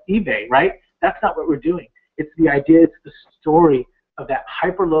 off eBay, right? That's not what we're doing. It's the idea, it's the story of that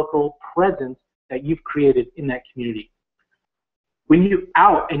hyper-local presence that you've created in that community. When you're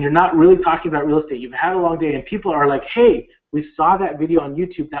out and you're not really talking about real estate, you've had a long day and people are like, hey, we saw that video on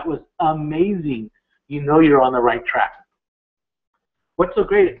YouTube, that was amazing. You know you're on the right track. What's so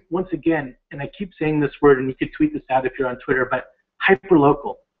great, once again, and I keep saying this word and you could tweet this out if you're on Twitter, but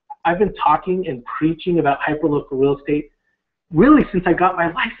hyperlocal. I've been talking and preaching about hyperlocal real estate really since I got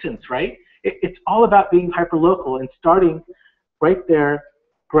my license, right? It's all about being hyperlocal and starting right there,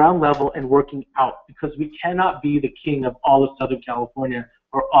 ground level, and working out, because we cannot be the king of all of Southern California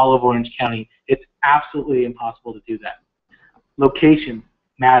or all of Orange County. It's absolutely impossible to do that. Locations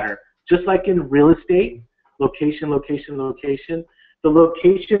matter. Just like in real estate, location, location, location, the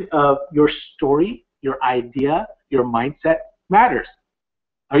location of your story, your idea, your mindset matters.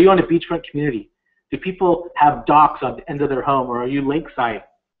 Are you on a beachfront community? Do people have docks on the end of their home, or are you lakeside?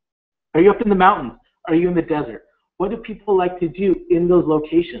 Are you up in the mountains? Are you in the desert? What do people like to do in those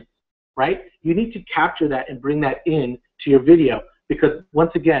locations, right? You need to capture that and bring that in to your video, because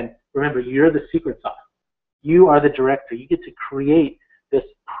once again, remember, you're the secret sauce. You are the director. You get to create this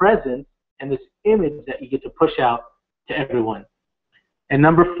presence and this image that you get to push out to everyone. And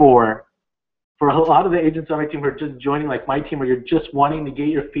number 4, for a lot of the agents on my team who are just joining, like my team, where you're just wanting to get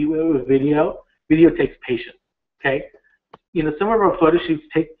your feet wet with video, video takes patience, okay? You know, some of our photo shoots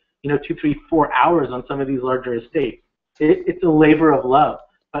take, 2, 3, 4 hours on some of these larger estates. It's a labor of love,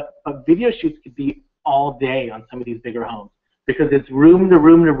 but video shoots could be all day on some of these bigger homes, because it's room to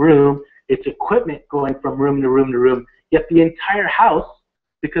room to room, it's equipment going from room to room to room, yet the entire house,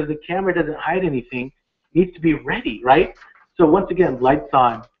 because the camera doesn't hide anything, needs to be ready, right? So once again, lights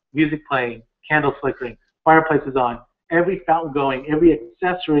on, music playing, candles flickering, fireplaces on, every fountain going, every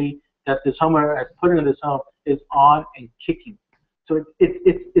accessory that this homeowner has put into this home is on and kicking. So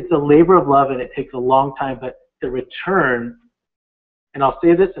it's a labor of love, and it takes a long time, but the return, and I'll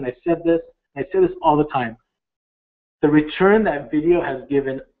say this, and I say this all the time, the return that video has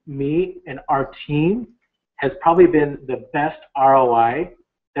given me and our team has probably been the best ROI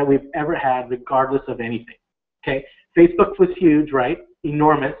that we've ever had, regardless of anything. Okay, Facebook was huge, right?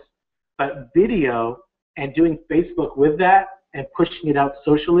 Enormous, but video and doing Facebook with that and pushing it out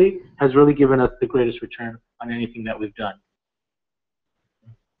socially has really given us the greatest return on anything that we've done.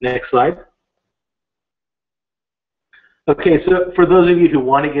 Next slide. Okay, so for those of you who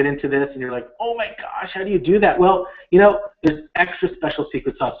want to get into this and you're like, oh my gosh, how do you do that? Well, you know, there's extra special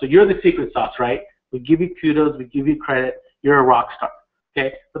secret sauce. So you're the secret sauce, right? We give you kudos, we give you credit, you're a rock star,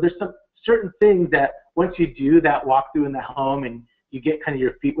 okay? But there's some certain things that once you do that walkthrough in the home and you get kind of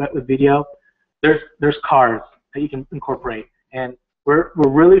your feet wet with video, there's cars that you can incorporate. And we're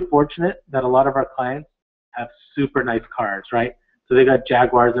really fortunate that a lot of our clients have super nice cars, right? So they got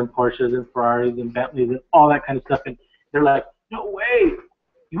Jaguars and Porsches and Ferraris and Bentleys and all that kind of stuff. And they're like, no way,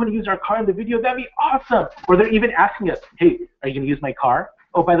 you want to use our car in the video? That'd be awesome. Or they're even asking us, hey, are you going to use my car?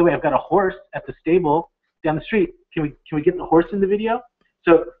 Oh, by the way, I've got a horse at the stable down the street. Can we get the horse in the video?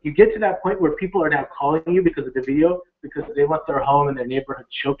 So you get to that point where people are now calling you because of the video, because they want their home and their neighborhood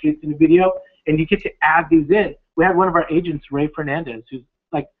showcased in the video, and you get to add these in. We had one of our agents, Ray Fernandez, who's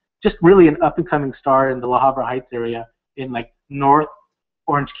like just really an up-and-coming star in the La Habra Heights area in like North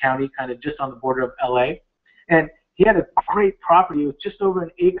Orange County, kind of just on the border of LA. And he had a great property. It was just over an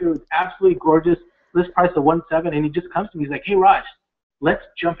acre. It was absolutely gorgeous. List price of $1.7 million, and he just comes to me. He's like, hey, Raj, let's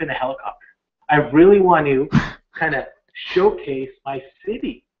jump in a helicopter. I really want to kind of showcase my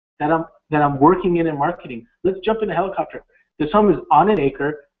city that I'm working in and marketing. Let's jump in a helicopter. This home is on an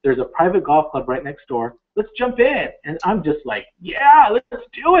acre. There's a private golf club right next door. Let's jump in. And I'm just like, yeah, let's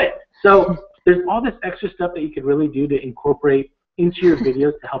do it. So there's all this extra stuff that you could really do to incorporate into your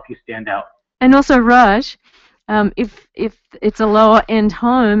videos to help you stand out. And also, Raj, if it's a lower end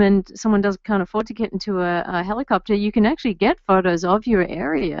home and someone can't afford to get into a helicopter, you can actually get photos of your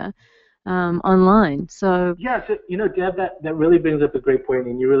area online. So yeah, so, you know, Deb, that really brings up a great point,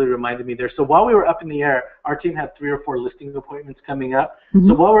 and you really reminded me there. So while we were up in the air, our team had 3 or 4 listing appointments coming up. Mm-hmm.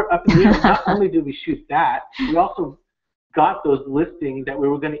 So while we're up in the air, not only did we shoot that, we also got those listings that we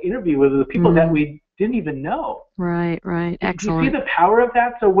were going to interview with the people that we didn't even know. Right, excellent. Do you see the power of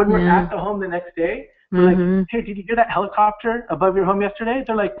that? So when we're at the home the next day, we're like, hey, did you hear that helicopter above your home yesterday?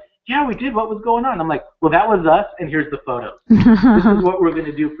 They're like, yeah, we did. What was going on? I'm like, well, that was us, and here's the photos. This is what we're going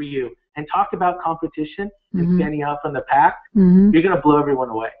to do for you. And talk about competition and standing out from the pack. You're going to blow everyone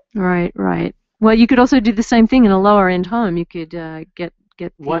away. Right. Well, you could also do the same thing in a lower end home. You could get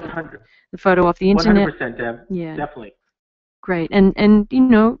the photo off the internet. 100%, Deb. Yeah. Definitely. Great. And you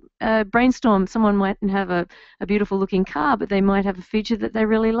know, brainstorm. Someone might have a beautiful looking car, but they might have a feature that they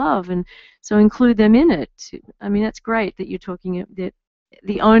really love, and so include them in it. I mean, that's great that you're talking that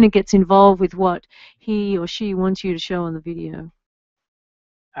the owner gets involved with what he or she wants you to show on the video.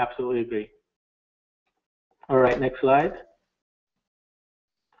 Absolutely agree. All right, next slide.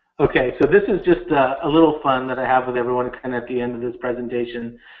 Okay, so this is just a little fun that I have with everyone kind of at the end of this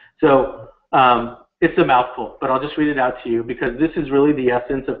presentation. So it's a mouthful, but I'll just read it out to you because this is really the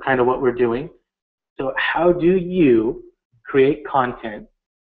essence of kind of what we're doing. So how do you create content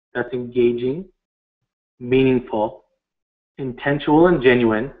that's engaging, meaningful, intentional, and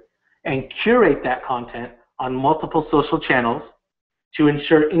genuine, and curate that content on multiple social channels to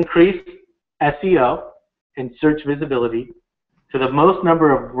ensure increased SEO and search visibility to the most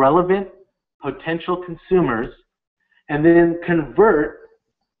number of relevant potential consumers, and then convert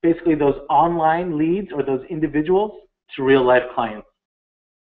basically those online leads or those individuals to real life clients?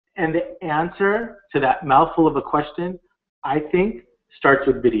 And the answer to that mouthful of a question, I think, starts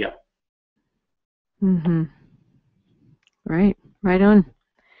with video. Right on.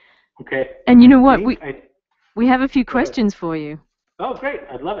 Okay. And you know what? We have a few questions for you. Oh, great.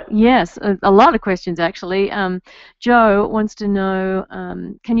 I'd love it. Yes, a lot of questions, actually. Joe wants to know,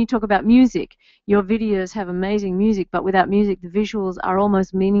 can you talk about music? Your videos have amazing music, but without music, the visuals are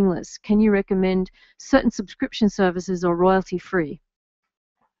almost meaningless. Can you recommend certain subscription services or royalty-free?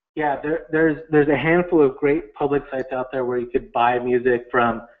 Yeah, there's a handful of great public sites out there where you could buy music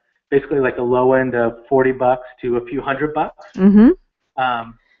from basically like a low end of $40 to a few $100.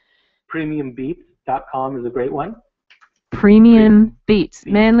 Premiumbeats.com is a great one. Premium Beats.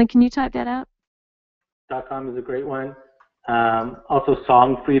 Manly, can you type that out? .com is a great one. Also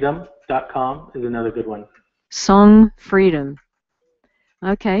songfreedom.com is another good one. Song Freedom.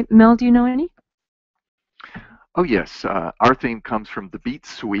 Okay. Mel, do you know any? Oh, yes. Our theme comes from the Beat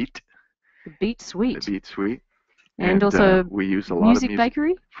Suite. The Beat Suite. The Beat Suite. And also we use a lot Music of music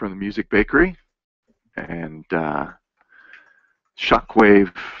Bakery? from the Music Bakery. And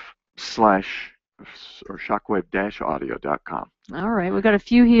Shockwave / or shockwave-audio.com. All right, we've got a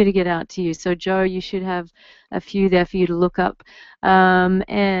few here to get out to you. So, Joe, you should have a few there for you to look up.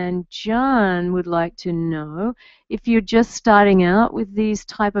 And John would like to know, if you're just starting out with these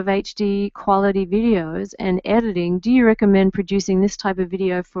type of HD quality videos and editing, do you recommend producing this type of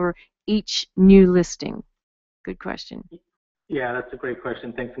video for each new listing? Good question. Yeah, that's a great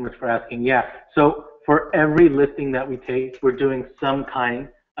question. Thanks so much for asking. Yeah, so for every listing that we take, we're doing some kind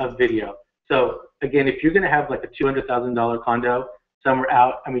of video. So again, if you're going to have like a $200,000 condo somewhere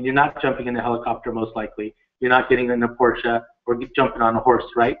out, I mean, you're not jumping in a helicopter most likely. You're not getting in a Porsche or jumping on a horse,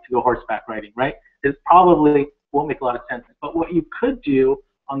 right, to go horseback riding, right? It probably won't make a lot of sense. But what you could do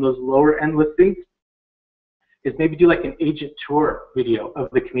on those lower end listings is maybe do like an agent tour video of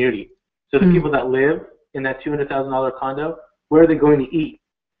the community. So the people that live in that $200,000 condo, where are they going to eat?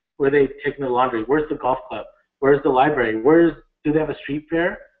 Where are they taking their laundry? Where's the golf club? Where's the library? Do they have a street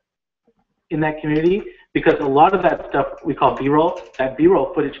fair in that community? Because a lot of that stuff we call B-roll, that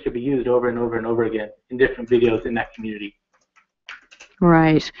B-roll footage could be used over and over and over again in different videos in that community.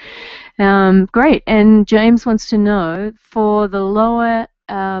 Right. Great. And James wants to know, for the lower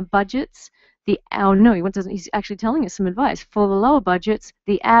budgets, he's actually telling us some advice. For the lower budgets,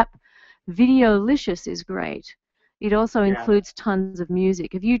 the app Videolicious is great. It also includes tons of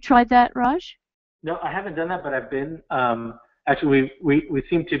music. Have you tried that, Raj? No, I haven't done that, but I've been. Actually, we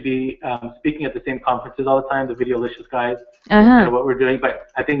seem to be speaking at the same conferences all the time, the Videolicious guys, and what we're doing. But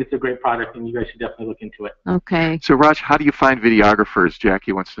I think it's a great product, and you guys should definitely look into it. Okay. So, Raj, how do you find videographers?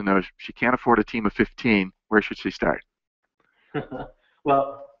 Jackie wants to know, if she can't afford a team of 15, where should she start?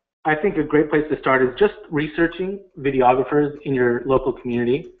 Well, I think a great place to start is just researching videographers in your local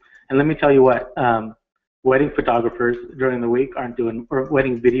community. And let me tell you what, wedding photographers during the week aren't doing, or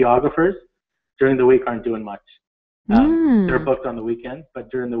wedding videographers during the week aren't doing much. They're booked on the weekend, but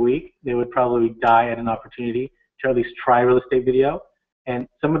during the week, they would probably die at an opportunity to at least try real estate video. And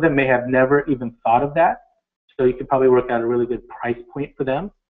some of them may have never even thought of that. So you could probably work out a really good price point for them.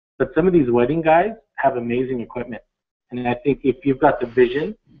 But some of these wedding guys have amazing equipment. And I think if you've got the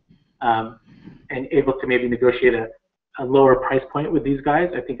vision and able to maybe negotiate a lower price point with these guys,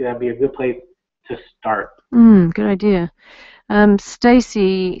 I think that'd be a good place to start. Good idea.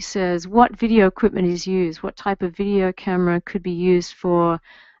 Stacy says, what video equipment is used? What type of video camera could be used for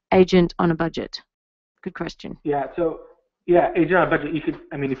agent on a budget? Good question. Yeah, so agent on a budget, you could,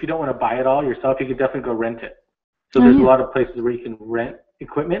 I mean, if you don't want to buy it all yourself, you could definitely go rent it. So there's a lot of places where you can rent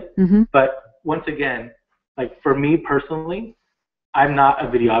equipment. But once again, like for me personally, I'm not a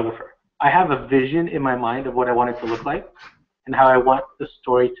videographer. I have a vision in my mind of what I want it to look like and how I want the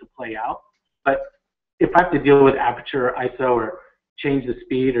story to play out. But if I have to deal with aperture or ISO or change the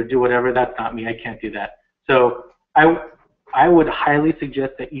speed or do whatever, that's not me. I can't do that. So I would highly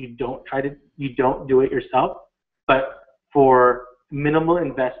suggest that you don't do it yourself. But for minimal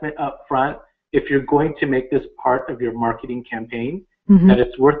investment up front, if you're going to make this part of your marketing campaign, that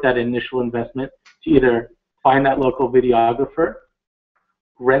it's worth that initial investment to either find that local videographer,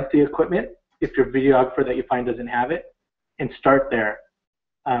 rent the equipment if your videographer that you find doesn't have it, and start there.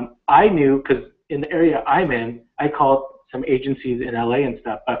 I knew, because in the area I'm in, I called some agencies in LA and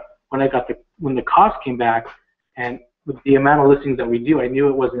stuff, but when the cost came back and with the amount of listings that we do, I knew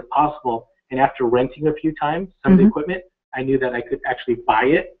it wasn't possible. And after renting a few times some of the equipment, I knew that I could actually buy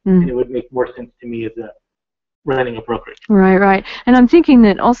it, and it would make more sense to me as running a brokerage. Right. And I'm thinking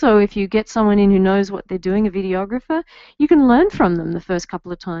that also if you get someone in who knows what they're doing, a videographer, you can learn from them the first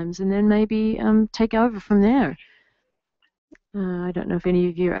couple of times and then maybe take over from there. I don't know if any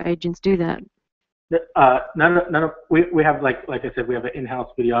of your agents do that. We have, like I said, we have an in-house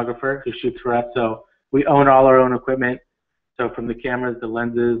videographer who shoots for us, so we own all our own equipment. So from the cameras, the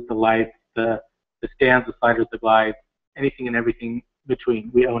lenses, the lights, the stands, the sliders, the glides, anything and everything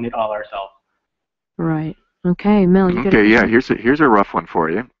between, we own it all ourselves. Right. Okay, Mel. Here's a rough one for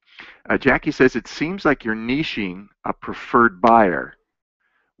you. Jackie says it seems like you're niching a preferred buyer,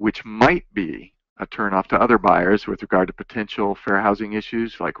 which might be a turnoff to other buyers with regard to potential fair housing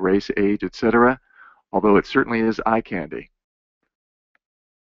issues like race, age, etc. Although it certainly is eye candy.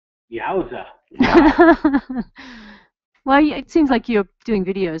 Yowza. Well, it seems like you're doing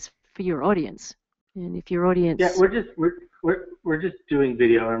videos for your audience, and if your audience. Yeah, we're just doing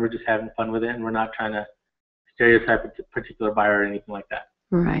video, and we're just having fun with it, and we're not trying to stereotype a particular buyer or anything like that.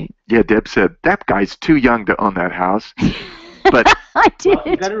 Right. Yeah, Deb said that guy's too young to own that house. But I did. Well,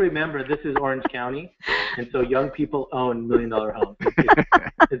 you got to remember, this is Orange County, and so young people own $1 million homes.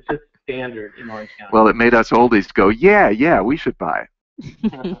 It's just standard in Orange County. Well, it made us oldies go, yeah, we should buy.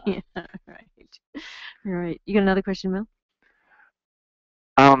 Yeah, right. You got another question, Mel?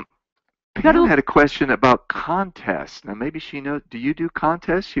 Pam had a question about contests. Now maybe she knows. Do you do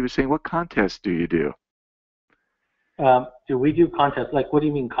contests? She was saying, what contests do you do? Do we do contests? Like, what do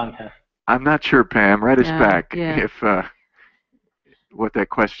you mean contests? I'm not sure, Pam. Write us back yeah. if what that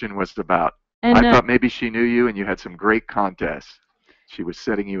question was about. And, I thought maybe she knew you and you had some great contests. She was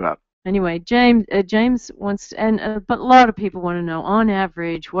setting you up. Anyway, James wants to, and but a lot of people want to know, on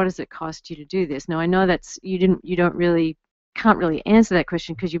average, what does it cost you to do this? Now I know that's can't really answer that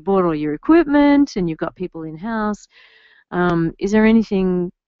question because you bought all your equipment and you've got people in house. Is there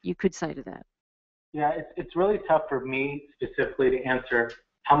anything you could say to that? Yeah, it's really tough for me specifically to answer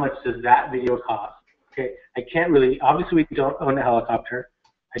how much does that video cost. Okay, I can't really. Obviously, we don't own a helicopter.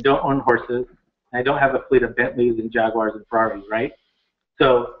 I don't own horses. And I don't have a fleet of Bentleys and Jaguars and Ferraris, right?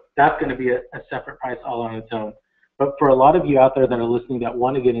 So that's going to be a separate price all on its own. But for a lot of you out there that are listening that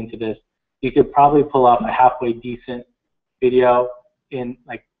want to get into this, you could probably pull off a halfway decent video in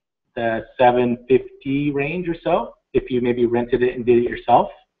like the $750 range or so if you maybe rented it and did it yourself.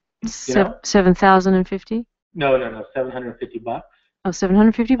 7,050? No, $750. Oh,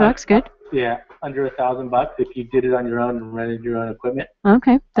 $750, good. Yeah, under $1,000 if you did it on your own and rented your own equipment.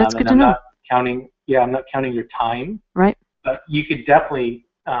 Okay, that's good to know. I'm not counting your time. Right. But you could definitely,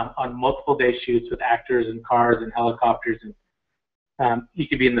 on multiple day shoots with actors and cars and helicopters, and you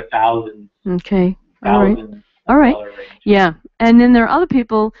could be in the thousands. Okay. All right. Range. Yeah. And then there are other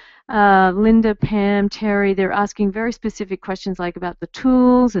people, Linda, Pam, Terry, they're asking very specific questions like about the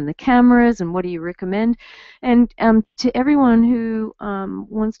tools and the cameras and what do you recommend. And to everyone who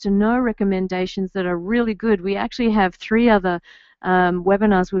wants to know recommendations that are really good, we actually have 3 other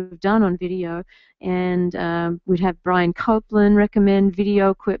webinars we've done on video, and we'd have Brian Copeland recommend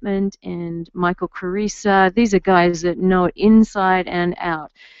video equipment and Michael Carissa. These are guys that know it inside and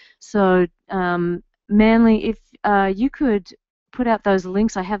out. So Manly, if you could put out those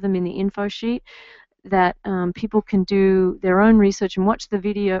links, I have them in the info sheet, that people can do their own research and watch the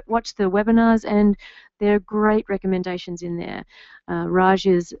webinars, and there are great recommendations in there. Raj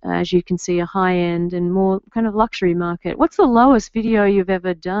is, as you can see, a high-end and more kind of luxury market. What's the lowest video you've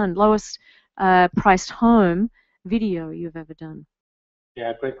ever done, lowest priced home video you've ever done?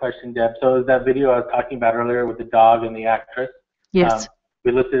 Yeah, great question, Deb. So that video I was talking about earlier with the dog and the actress, yes.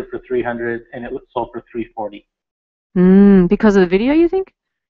 We listed it for $300 and it sold for $340. Because of the video, you think?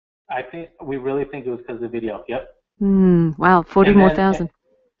 We really think it was because of the video. Yep. Wow, 40 more thousand.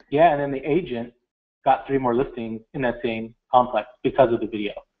 Yeah, and then the agent got 3 more listings in that same complex because of the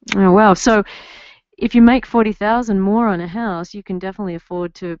video. Oh wow! So if you make $40,000 more on a house, you can definitely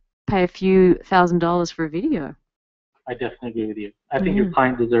afford to pay a few $1,000s for a video. I definitely agree with you. I think your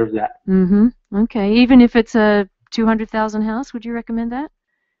client deserves that. Okay. Even if it's a $200,000 house, would you recommend that?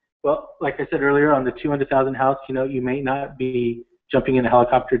 Well, like I said earlier, on the $200,000 house, you may not be jumping in a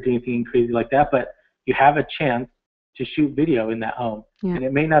helicopter, doing anything crazy like that, but you have a chance to shoot video in that home. Yeah. And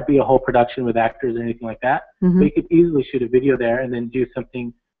it may not be a whole production with actors or anything like that, but you could easily shoot a video there and then do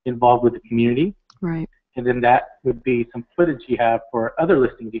something involved with the community. Right. And then that would be some footage you have for other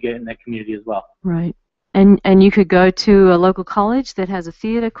listings you get in that community as well. Right. And you could go to a local college that has a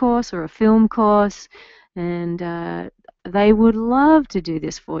theater course or a film course, and they would love to do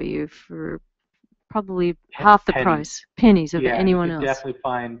this for you for probably half the price, pennies of anyone else. You could definitely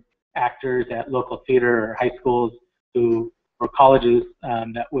find actors at local theater or high schools or colleges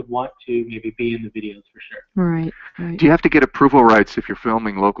that would want to maybe be in the videos for sure. Right. Do you have to get approval rights if you're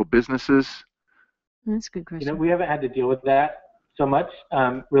filming local businesses? That's a good question. We haven't had to deal with that so much.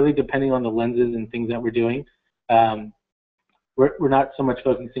 Really, depending on the lenses and things that we're doing, we're not so much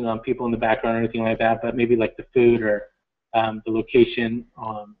focusing on people in the background or anything like that, but maybe like the food or the location,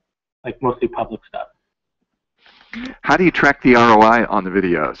 like mostly public stuff. How do you track the ROI on the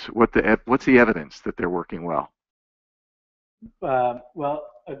videos? What's the evidence that they're working well? Well,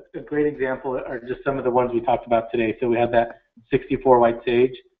 a great example are just some of the ones we talked about today. So we had that 64 white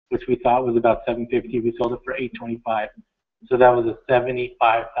sage, which we thought was about $750. We sold it for $825. So that was a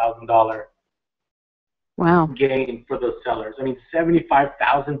 $75,000 gain for those sellers. I mean,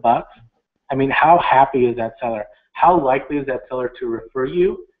 $75,000. I mean, how happy is that seller? How likely is that seller to refer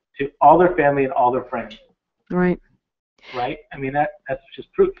you to all their family and all their friends? Right. Right? I mean, that's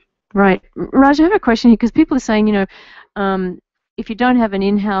just proof. Right. Raj, I have a question here, because people are saying, if you don't have an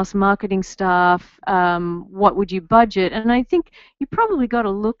in-house marketing staff, what would you budget? And I think you probably got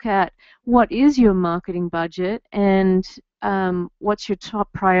to look at what is your marketing budget and what's your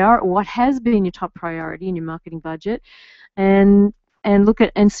top priority, what has been your top priority in your marketing budget, and look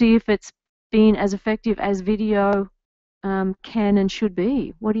at and see if it's been as effective as video can and should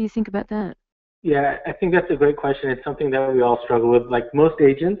be. What do you think about that? Yeah, I think that's a great question. It's something that we all struggle with. Like most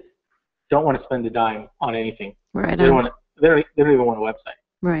agents don't want to spend a dime on anything. Right. They don't even want a website.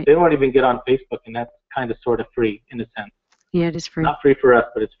 Right. They don't even get on Facebook, and that's kind of sort of free in a sense. Yeah, it is free. Not free for us,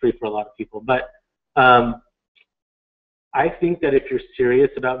 but it's free for a lot of people. But I think that if you're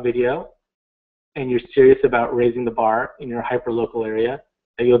serious about video and you're serious about raising the bar in your hyper-local area,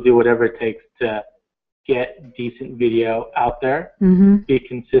 that you'll do whatever it takes to get decent video out there, be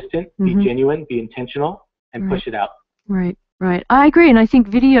consistent, be genuine, be intentional, and push it out. Right, right. I agree, and I think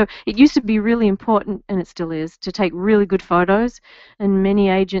video, it used to be really important, and it still is, to take really good photos,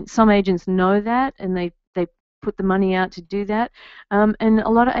 and some agents know that, and they put the money out to do that, and a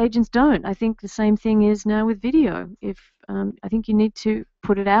lot of agents don't. I think the same thing is now with video. I think you need to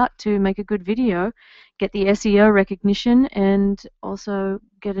put it out to make a good video, get the SEO recognition, and also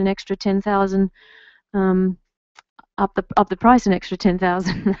get an extra 10,000 up the price, an extra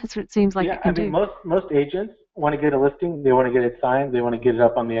 10,000. That's what it seems like. Yeah, I mean, most agents want to get a listing, they want to get it signed, they want to get it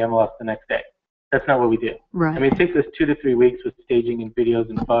up on the MLS the next day. That's not what we do. Right. I mean, it takes us 2 to 3 weeks with staging and videos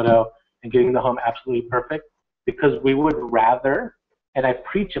and photo and getting the home absolutely perfect, because we would rather, and I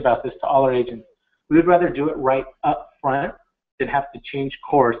preach about this to all our agents, we would rather do it right up front than have to change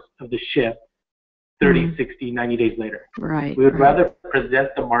course of the ship 30, 60, 90 days later. Right. We would rather present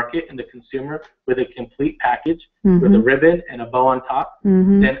the market and the consumer with a complete package with a ribbon and a bow on top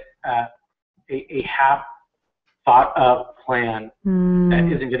than a half thought of plan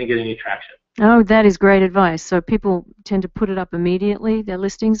that isn't going to get any traction. Oh, that is great advice. So people tend to put it up immediately, their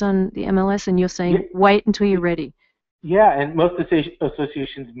listings on the MLS, and you're saying wait until you're ready. Yeah, and most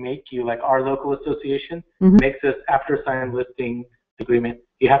associations make you, like our local association makes us, after a signed listing agreement,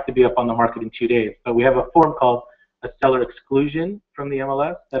 you have to be up on the market in 2 days. But we have a form called a seller exclusion from the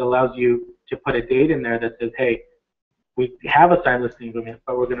MLS that allows you to put a date in there that says, hey, we have a signed listing agreement,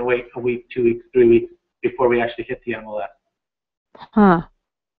 but we're going to wait a week, 2 weeks, 3 weeks before we actually hit the MLS. Huh.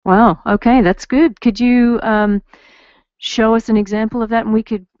 Wow. Okay, that's good. Could you show us an example of that, and we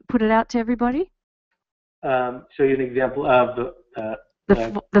could put it out to everybody? Show you an example of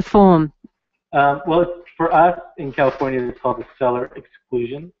the form. Well, for us in California, it's called the seller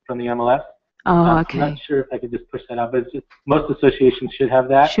exclusion from the MLS. Oh, okay. I'm not sure if I could just push that out, but it's just, most associations should have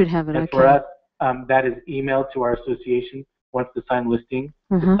that. Should have it. And okay. For us, that is emailed to our association once the signed listing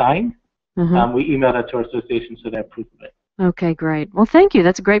is signed. We email that to our association so they have proof of it. Okay, great. Well, thank you.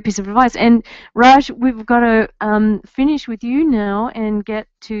 That's a great piece of advice. And Raj, we've got to finish with you now and get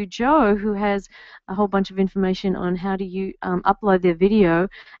to Joe, who has a whole bunch of information on how do you upload their video,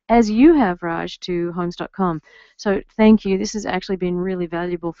 as you have, Raj, to homes.com. So thank you. This has actually been really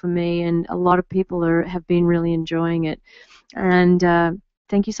valuable for me, and a lot of people have been really enjoying it. And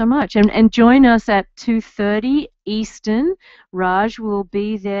thank you so much. And join us at 2:30 Eastern. Raj will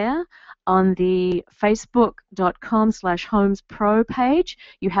be there on the facebook.com/homespro page.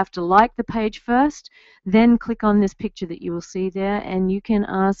 You have to like the page first, then click on this picture that you will see there, and you can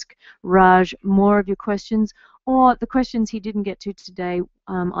ask Raj more of your questions, or the questions he didn't get to today,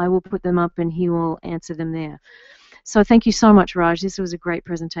 I will put them up and he will answer them there. So thank you so much, Raj. This was a great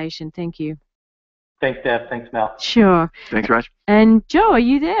presentation. Thank you. Thanks, Deb. Thanks, Mel. Sure. Thanks, Raj. And Joe, are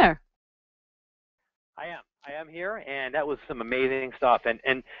you there? I am here, and that was some amazing stuff.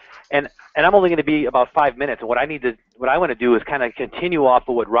 And I'm only going to be about 5 minutes. And what I want to do is kind of continue off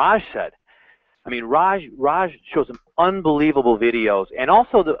of what Raj said. I mean, Raj shows some unbelievable videos, and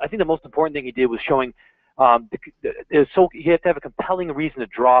also I think the most important thing he did was showing. So you have to have a compelling reason to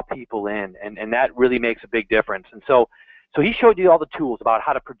draw people in, and that really makes a big difference. And so he showed you all the tools about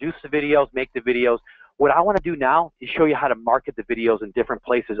how to produce the videos, make the videos. What I want to do now is show you how to market the videos in different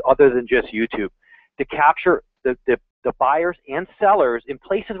places other than just YouTube, to capture the buyers and sellers in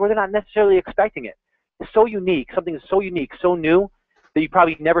places where they're not necessarily expecting it. It's so unique, something is so unique, so new, that you've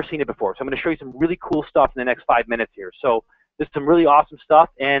probably never seen it before. So I'm going to show you some really cool stuff in the next 5 minutes here. So this is some really awesome stuff,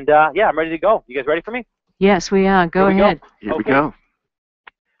 and yeah, I'm ready to go. You guys ready for me? Yes, we are. Go ahead. Here we go.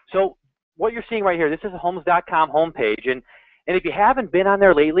 So what you're seeing right here, this is a homes.com homepage, and if you haven't been on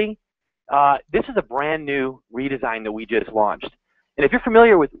there lately, this is a brand new redesign that we just launched. And if you're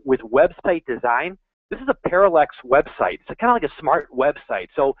familiar with website design, this is a parallax website. It's kind of like a smart website.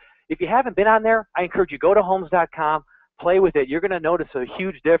 So if you haven't been on there, I encourage you, go to homes.com, play with it. You're going to notice a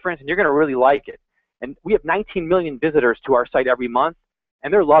huge difference, and you're going to really like it. And we have 19 million visitors to our site every month,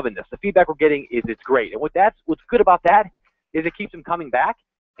 and they're loving this. The feedback we're getting is it's great. And what's good about that is it keeps them coming back,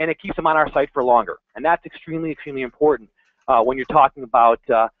 and it keeps them on our site for longer. And that's extremely, extremely important when you're talking about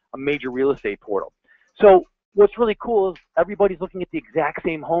a major real estate portal. So what's really cool is everybody's looking at the exact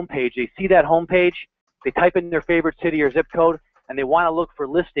same homepage. They see that homepage, they type in their favorite city or zip code, and they want to look for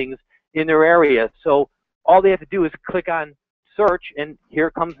listings in their area. So all they have to do is click on search, and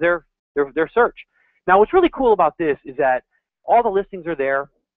here comes their their search. Now, what's really cool about this is that all the listings are there,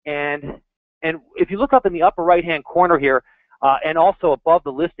 and if you look up in the upper right-hand corner here, and also above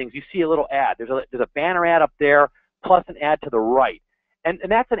the listings, you see a little ad. There's a banner ad up there, plus an ad to the right. And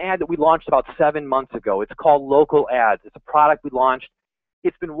that's an ad that we launched about 7 months ago. It's called Local Ads. It's a product we launched.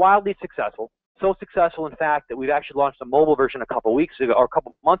 It's been wildly successful. So successful, in fact, that we've actually launched a mobile version a couple weeks ago, or a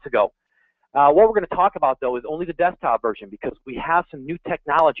couple months ago. What we're going to talk about, though, is only the desktop version, because we have some new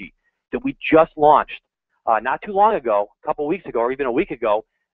technology that we just launched not too long ago, a couple weeks ago, or even a week ago,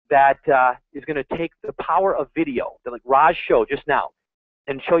 that is going to take the power of video, that like Raj showed just now,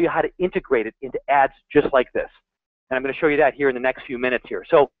 and show you how to integrate it into ads just like this. And I'm going to show you that here in the next few minutes here.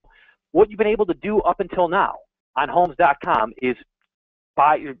 So what you've been able to do up until now on Homes.com is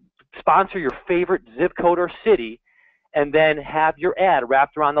sponsor your favorite zip code or city, and then have your ad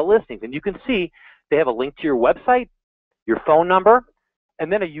wrapped around the listings. And you can see they have a link to your website, your phone number,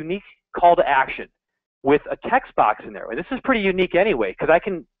 and then a unique call to action with a text box in there. And this is pretty unique anyway, because I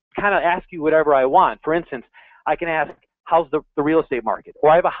can kind of ask you whatever I want. For instance, I can ask, how's the real estate market? Or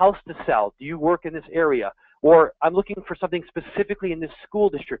I have a house to sell. Do you work in this area? Or I'm looking for something specifically in this school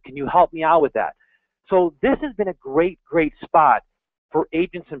district. Can you help me out with that? So this has been a great, great spot for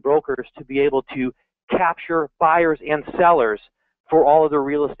agents and brokers to be able to capture buyers and sellers for all of their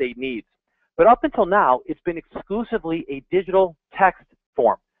real estate needs. But up until now, it's been exclusively a digital text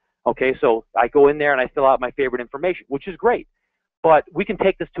form. Okay, so I go in there and I fill out my favorite information, which is great. But we can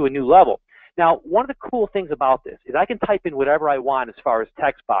take this to a new level. Now, one of the cool things about this is I can type in whatever I want as far as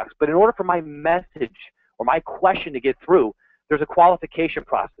text box, but in order for my message or my question to get through, there's a qualification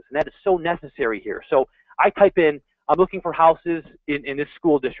process, and that is so necessary here. So I type in, I'm looking for houses in this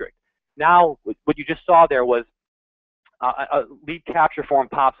school district. Now, what you just saw there was a lead capture form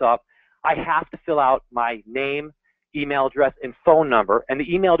pops up. I have to fill out my name, email address, and phone number, and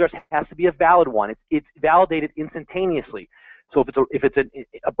the email address has to be a valid one. It's validated instantaneously. So if it's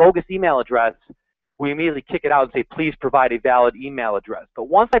a bogus email address, we immediately kick it out and say, please provide a valid email address. But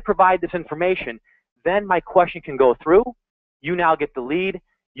once I provide this information, then my question can go through. You now get the lead.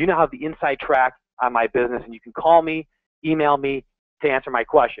 You now have the inside track on my business, and you can call me, email me to answer my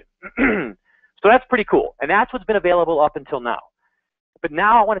question. So that's pretty cool, and that's what's been available up until now. But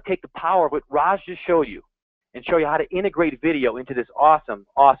now I want to take the power of what Raj just showed you and show you how to integrate video into this awesome,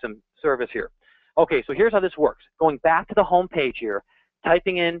 awesome service here. Okay, so here's how this works. Going back to the home page here,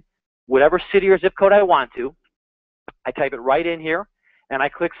 typing in whatever city or zip code I want to, I type it right in here, and I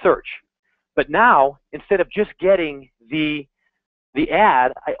click search. But now, instead of just getting the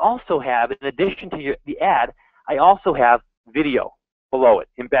ad, I also have, in addition to the ad, I also have video below it,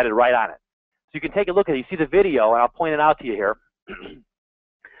 embedded right on it. So you can take a look at it. You see the video, and I'll point it out to you here.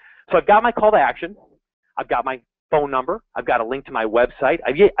 So I've got my call to action. I've got my phone number. I've got a link to my website.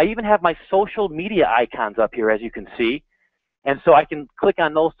 I even have my social media icons up here, as you can see. And so I can click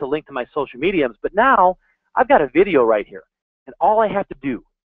on those to link to my social mediums. But now I've got a video right here. And all I have to do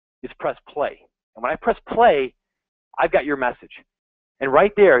is press play. And when I press play, I've got your message. And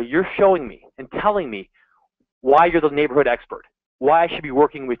right there, you're showing me and telling me why you're the neighborhood expert, why I should be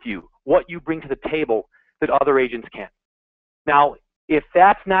working with you, what you bring to the table that other agents can't. Now, if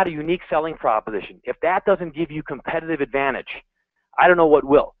that's not a unique selling proposition, if that doesn't give you competitive advantage, I don't know what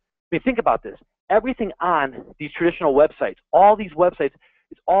will. I mean, think about this. Everything on these traditional websites, all these websites,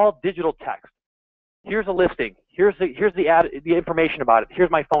 it's all digital text. Here's a listing. Here's the ad, the information about it. Here's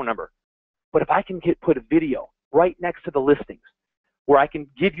my phone number. But if I can put a video right next to the listings, where I can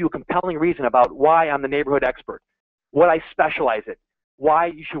give you a compelling reason about why I'm the neighborhood expert, what I specialize in, why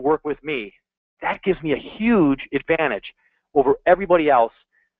you should work with me, that gives me a huge advantage over everybody else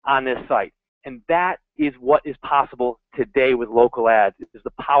on this site. And that is what is possible today with local ads, is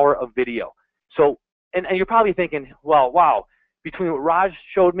the power of video. So, and you're probably thinking, well, wow, between what Raj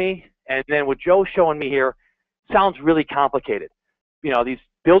showed me and then what Joe's showing me here, sounds really complicated. You know, these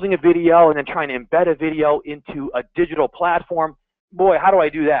building a video and then trying to embed a video into a digital platform. Boy, how do I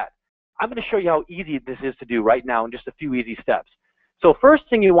do that? I'm going to show you how easy this is to do right now in just a few easy steps. So first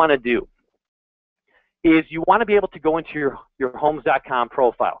thing you want to do is you want to be able to go into your Homes.com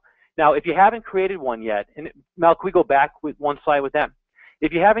profile. Now, if you haven't created one yet, and Mel, can we go back with one slide with that?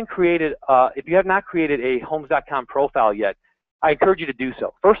 If you have not created a Homes.com profile yet, I encourage you to do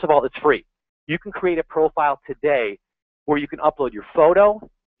so. First of all, it's free. You can create a profile today where you can upload your photo,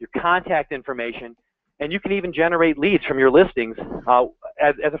 your contact information, and you can even generate leads from your listings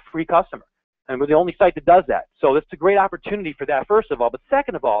as a free customer. And we're the only site that does that. So it's a great opportunity for that, first of all. But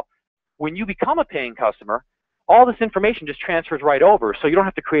second of all, when you become a paying customer, all this information just transfers right over. So you don't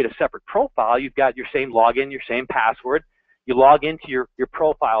have to create a separate profile. You've got your same login, your same password. You log into your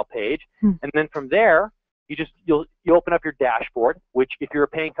profile page, and then from there, you open up your dashboard, which if you're a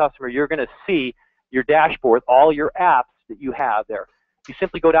paying customer, you're going to see your dashboard, all your apps that you have there. You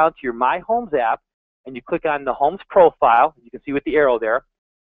simply go down to your My Homes app, and you click on the Homes profile. You can see with the arrow there.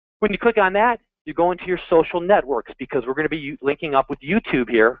 When you click on that, you go into your social networks, because we're going to be linking up with YouTube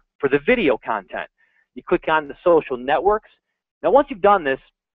here for the video content. You click on the social networks. Now, once you've done this,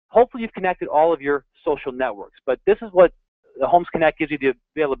 hopefully you've connected all of your social networks. But this is what the Homes Connect gives you the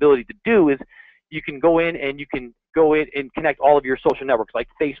availability to do, is you can go in and connect all of your social networks, like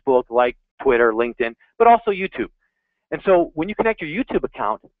Facebook, like Twitter, LinkedIn, but also YouTube. And so when you connect your YouTube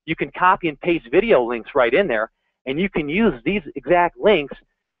account, you can copy and paste video links right in there, and you can use these exact links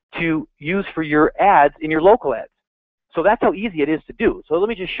to use for your ads in your local ads. So that's how easy it is to do. So let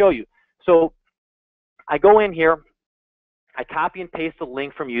me just show you. So I go in here, I copy and paste the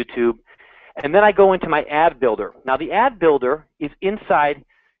link from YouTube, and then I go into my ad builder. Now the ad builder is inside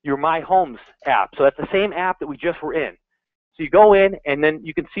your My Homes app. So that's the same app that we just were in. So you go in, and then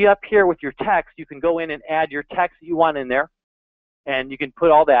you can see up here with your text, you can go in and add your text that you want in there, and you can put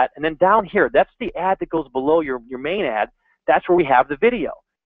all that. And then down here, that's the ad that goes below your main ad. That's where we have the video.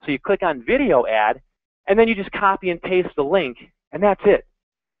 So you click on video ad, and then you just copy and paste the link, and that's it.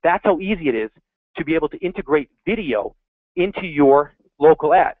 That's how easy it is to be able to integrate video into your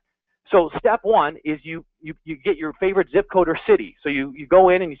local ad. So step one is you get your favorite zip code or city. So you go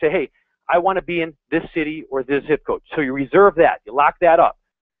in and you say, hey, I want to be in this city or this zip code. So you reserve that. You lock that up.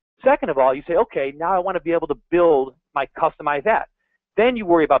 Second of all, you say, okay, now I want to be able to build my customized ad. Then you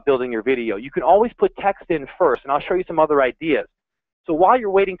worry about building your video. You can always put text in first, and I'll show you some other ideas. So while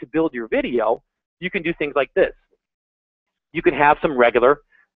you're waiting to build your video, you can do things like this. You can have some regular,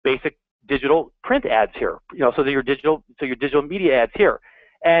 basic digital print ads here. So your digital media ads here.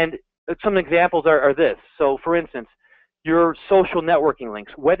 And some examples are this. So for instance, your social networking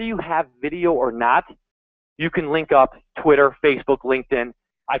links, whether you have video or not, you can link up Twitter, Facebook, LinkedIn.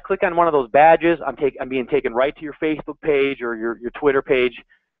 I click on one of those badges, I'm being taken right to your Facebook page or your Twitter page,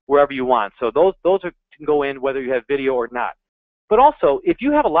 wherever you want. So those can go in whether you have video or not. But also, if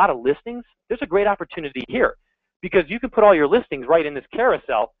you have a lot of listings, there's a great opportunity here, because you can put all your listings right in this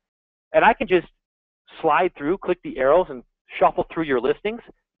carousel, and I can just slide through, click the arrows, and shuffle through your listings,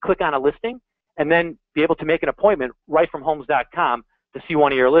 click on a listing, and then be able to make an appointment right from homes.com to see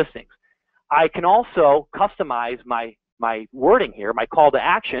one of your listings. I can also customize my wording here, my call to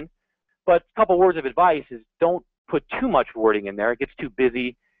action, but a couple words of advice is don't put too much wording in there. It gets too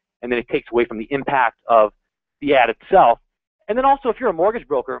busy, and then it takes away from the impact of the ad itself. And then also, if you're a mortgage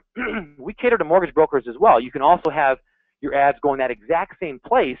broker, we cater to mortgage brokers as well. You can also have your ads going that exact same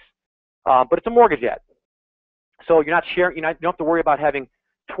place, but it's a mortgage ad. So you're not sharing, you don't have to worry about having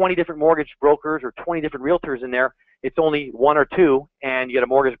 20 different mortgage brokers or 20 different realtors in there. It's only one or two, and you get a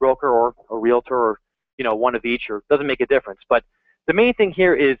mortgage broker or a realtor, or one of each, or it doesn't make a difference. But the main thing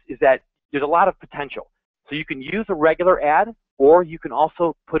here is that there's a lot of potential. So you can use a regular ad, or you can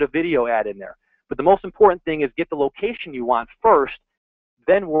also put a video ad in there. But the most important thing is get the location you want first,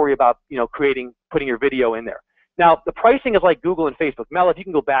 then worry about putting your video in there. Now the pricing is like Google and Facebook. Mel, if you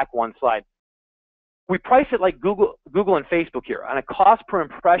can go back one slide. We price it like Google and Facebook here on a cost per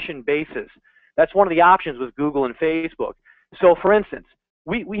impression basis. That's one of the options with Google and Facebook. So for instance,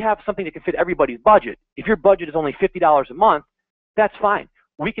 we have something that can fit everybody's budget. If your budget is only $50 a month, that's fine.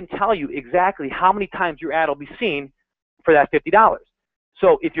 We can tell you exactly how many times your ad will be seen for that $50.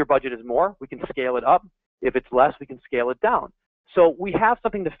 So if your budget is more, we can scale it up. If it's less, we can scale it down. So we have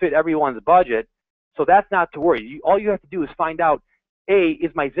something to fit everyone's budget, so that's not to worry. All you have to do is find out, A,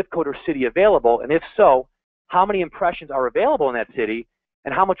 is my zip code or city available? And if so, how many impressions are available in that city,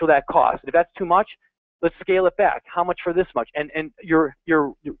 and how much will that cost? And if that's too much, let's scale it back. How much for this much? And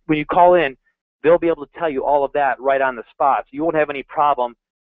when you call in, they'll be able to tell you all of that right on the spot. So you won't have any problem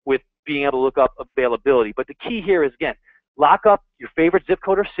with being able to look up availability. But the key here is, again, lock up your favorite zip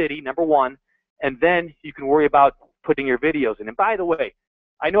code or city, number one, and then you can worry about putting your videos in. And by the way,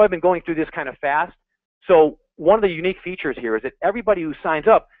 I know I've been going through this kind of fast, so one of the unique features here is that everybody who signs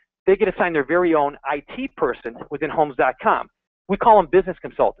up, they get assigned their very own IT person within homes.com. We call them business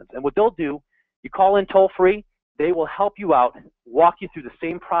consultants, and what they'll do, you call in toll-free, they will help you out, walk you through the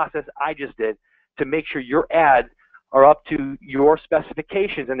same process I just did to make sure your ads are up to your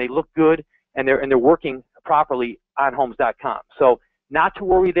specifications and they look good and they're working properly on homes.com. So not to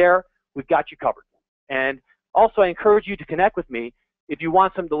worry there, we've got you covered. And also I encourage you to connect with me. If you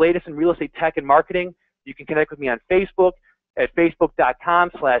want the latest in real estate tech and marketing, you can connect with me on Facebook at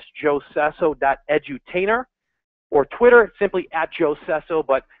facebook.com/joecesso.edutainer, or Twitter simply @joecesso.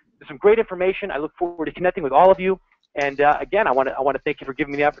 But there's some great information. I look forward to connecting with all of you. And again, I want to thank you for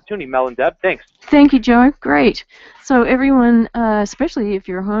giving me the opportunity, Mel and Deb. Thanks. Thank you, Joe. Great. So everyone, especially if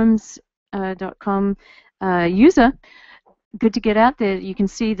you're a Homes.com user, good to get out there. You can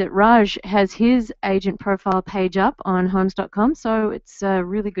see that Raj has his agent profile page up on Homes.com, so it's a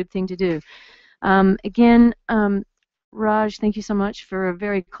really good thing to do. Again, Raj, thank you so much for a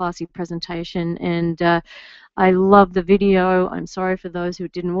very classy presentation, and I love the video. I'm sorry for those who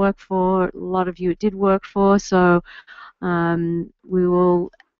it didn't work for. A lot of you it did work for, so we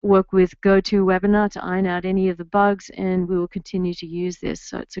will work with GoToWebinar to iron out any of the bugs, and we will continue to use this.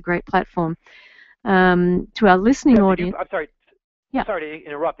 So it's a great platform. To our listening audience. I'm sorry. Yeah. Sorry to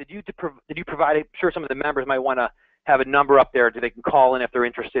interrupt. Did you provide? I'm sure some of the members might want to have a number up there so they can call in if they're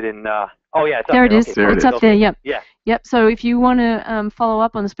interested in. Oh yeah, it's up there. It is. Okay, there it's up there. Yep. Yeah. Yep. So if you want to follow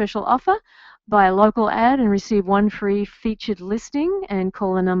up on the special offer, buy a local ad and receive one free featured listing, and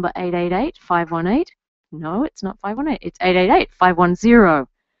call the number 888-518. No, it's not 518. It's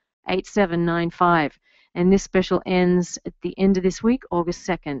 888-510-8795. And this special ends at the end of this week, August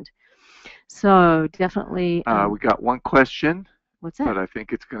 2nd. So definitely. We got one question. What's that? But I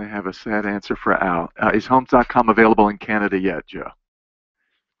think it's going to have a sad answer for Al. Is Homes.com available in Canada yet, Joe?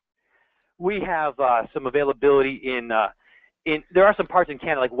 We have some availability in there are some parts in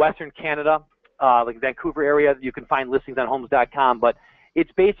Canada, like Western Canada, like Vancouver area. You can find listings on Homes.com, but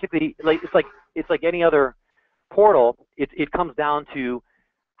it's basically it's like any other portal. It comes down to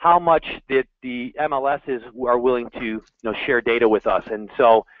how much that the MLSs are willing to share data with us, and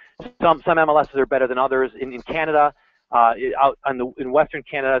so some MLSs are better than others. In Canada. In Western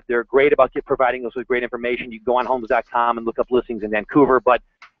Canada, they're great about providing us with great information. You can go on Homes.com and look up listings in Vancouver, but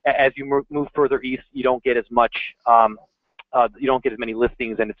as you move further east, you don't get as much, you don't get as many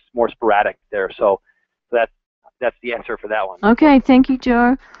listings, and it's more sporadic there. So that's the answer for that one. Okay, thank you,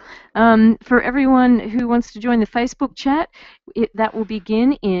 Joe. For everyone who wants to join the Facebook chat, that will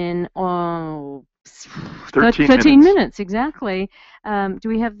begin in 13 minutes exactly. Do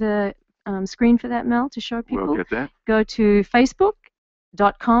we have the screen for that, Mel, to show people? We'll get that. Go to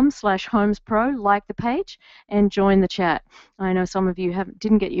facebook.com/HomesPro, like the page, and join the chat. I know some of you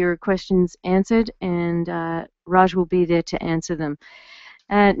didn't get your questions answered, and Raj will be there to answer them.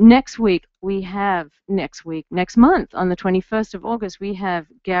 Next month, on the 21st of August, we have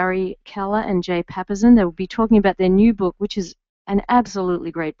Gary Keller and Jay Papasan. They will be talking about their new book, which is an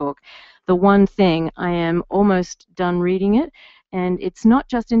absolutely great book. The One Thing. I am almost done reading it. And it's not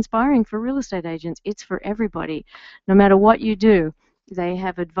just inspiring for real estate agents, it's for everybody. No matter what you do, they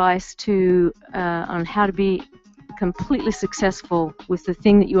have advice on how to be completely successful with the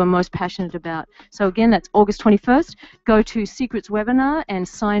thing that you are most passionate about. So again, that's August 21st. Go to Secrets Webinar and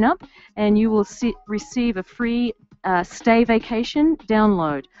sign up, and you will receive a free Stay Vacation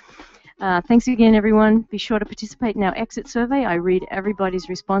download. Thanks again, everyone. Be sure to participate in our exit survey. I read everybody's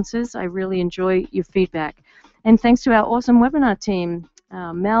responses. I really enjoy your feedback. And thanks to our awesome webinar team,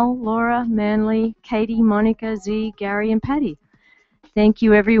 Mel, Laura, Manly, Katie, Monica, Z, Gary, and Patty. Thank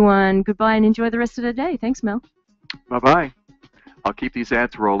you, everyone. Goodbye, and enjoy the rest of the day. Thanks, Mel. Bye-bye. I'll keep these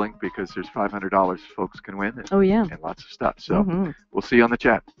ads rolling because there's $500 folks can win. Oh, yeah. And lots of stuff. So we'll see you on the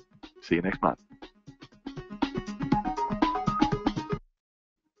chat. See you next month.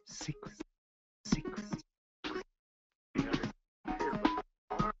 Secret.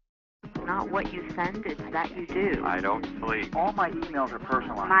 Not what you send, it's that you do. I don't sleep. All my emails are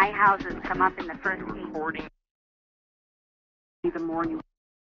personalized. My houses come up in the first Recording. The more you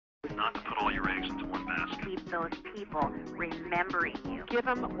Not to put all your eggs into one basket. keep those people remembering you. Give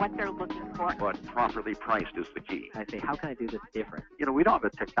them what they're looking for. But properly priced is the key. I say, how can I do this different? We don't have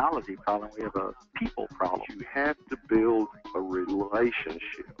a technology problem. We have a people problem. You have to build a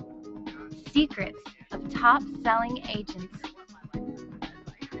relationship. Secrets of top selling agents.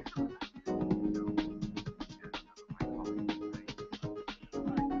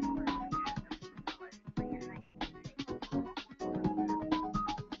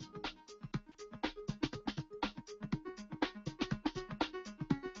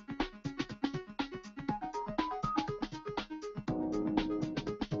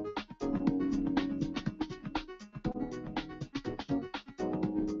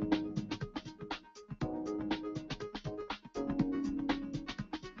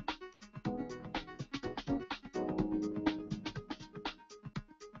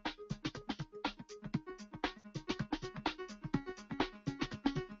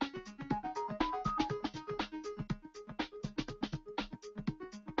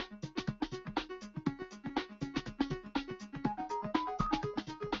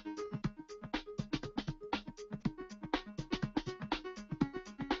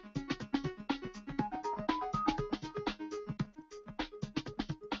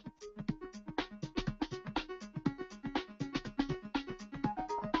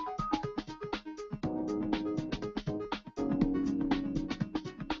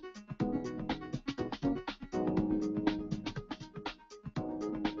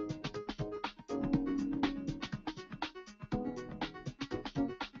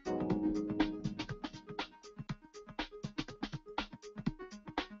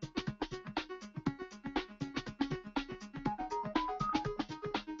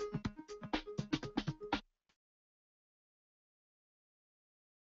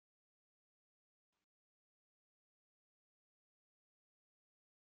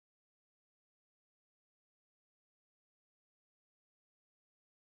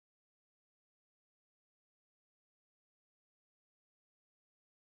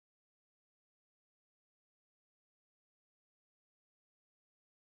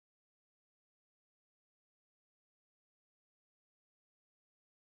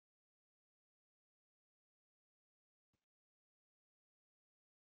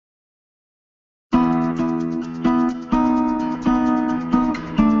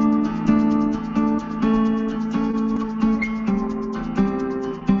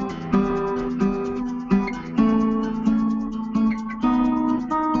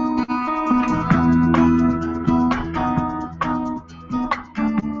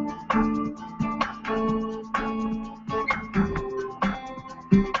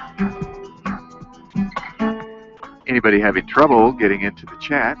 Anybody having trouble getting into the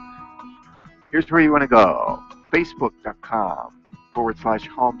chat, here's where you want to go.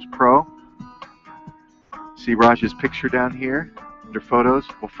 Facebook.com/HolmesPro. See Raj's picture down here under photos?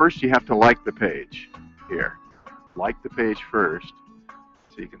 Well, first you have to like the page here. Like the page first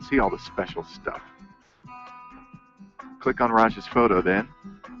so you can see all the special stuff. Click on Raj's photo then.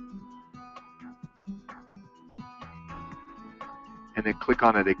 And then click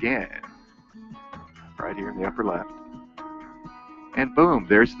on it again. Right here in the upper left. And boom,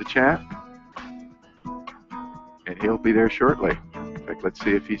 there's the chat. And he'll be there shortly. In fact, let's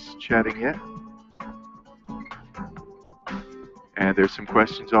see if he's chatting yet. And there's some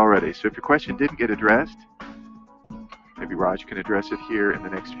questions already. So if your question didn't get addressed, maybe Raj can address it here in the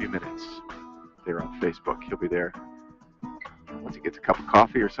next few minutes. There on Facebook. He'll be there once he gets a cup of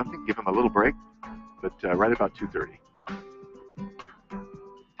coffee or something. Give him a little break, but right about 2:30.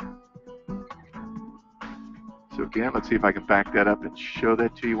 So again, let's see if I can back that up and show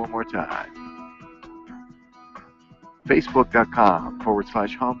that to you one more time.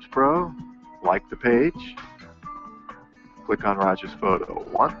 Facebook.com/HolmesPro. Like the page. Click on Raj's photo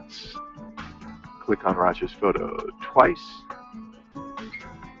once. Click on Raj's photo twice.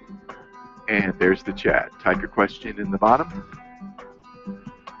 And there's the chat. Type your question in the bottom.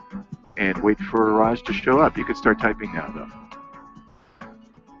 And wait for Raj to show up. You can start typing now, though.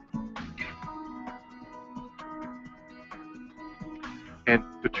 And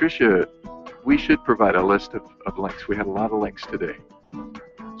Patricia, we should provide a list of links. We had a lot of links today.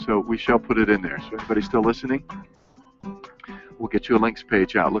 So we shall put it in there. So anybody still listening? We'll get you a links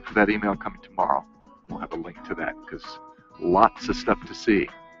page out. Look for that email coming tomorrow. We'll have a link to that because lots of stuff to see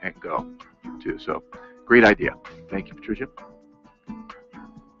and go to. So great idea. Thank you, Patricia.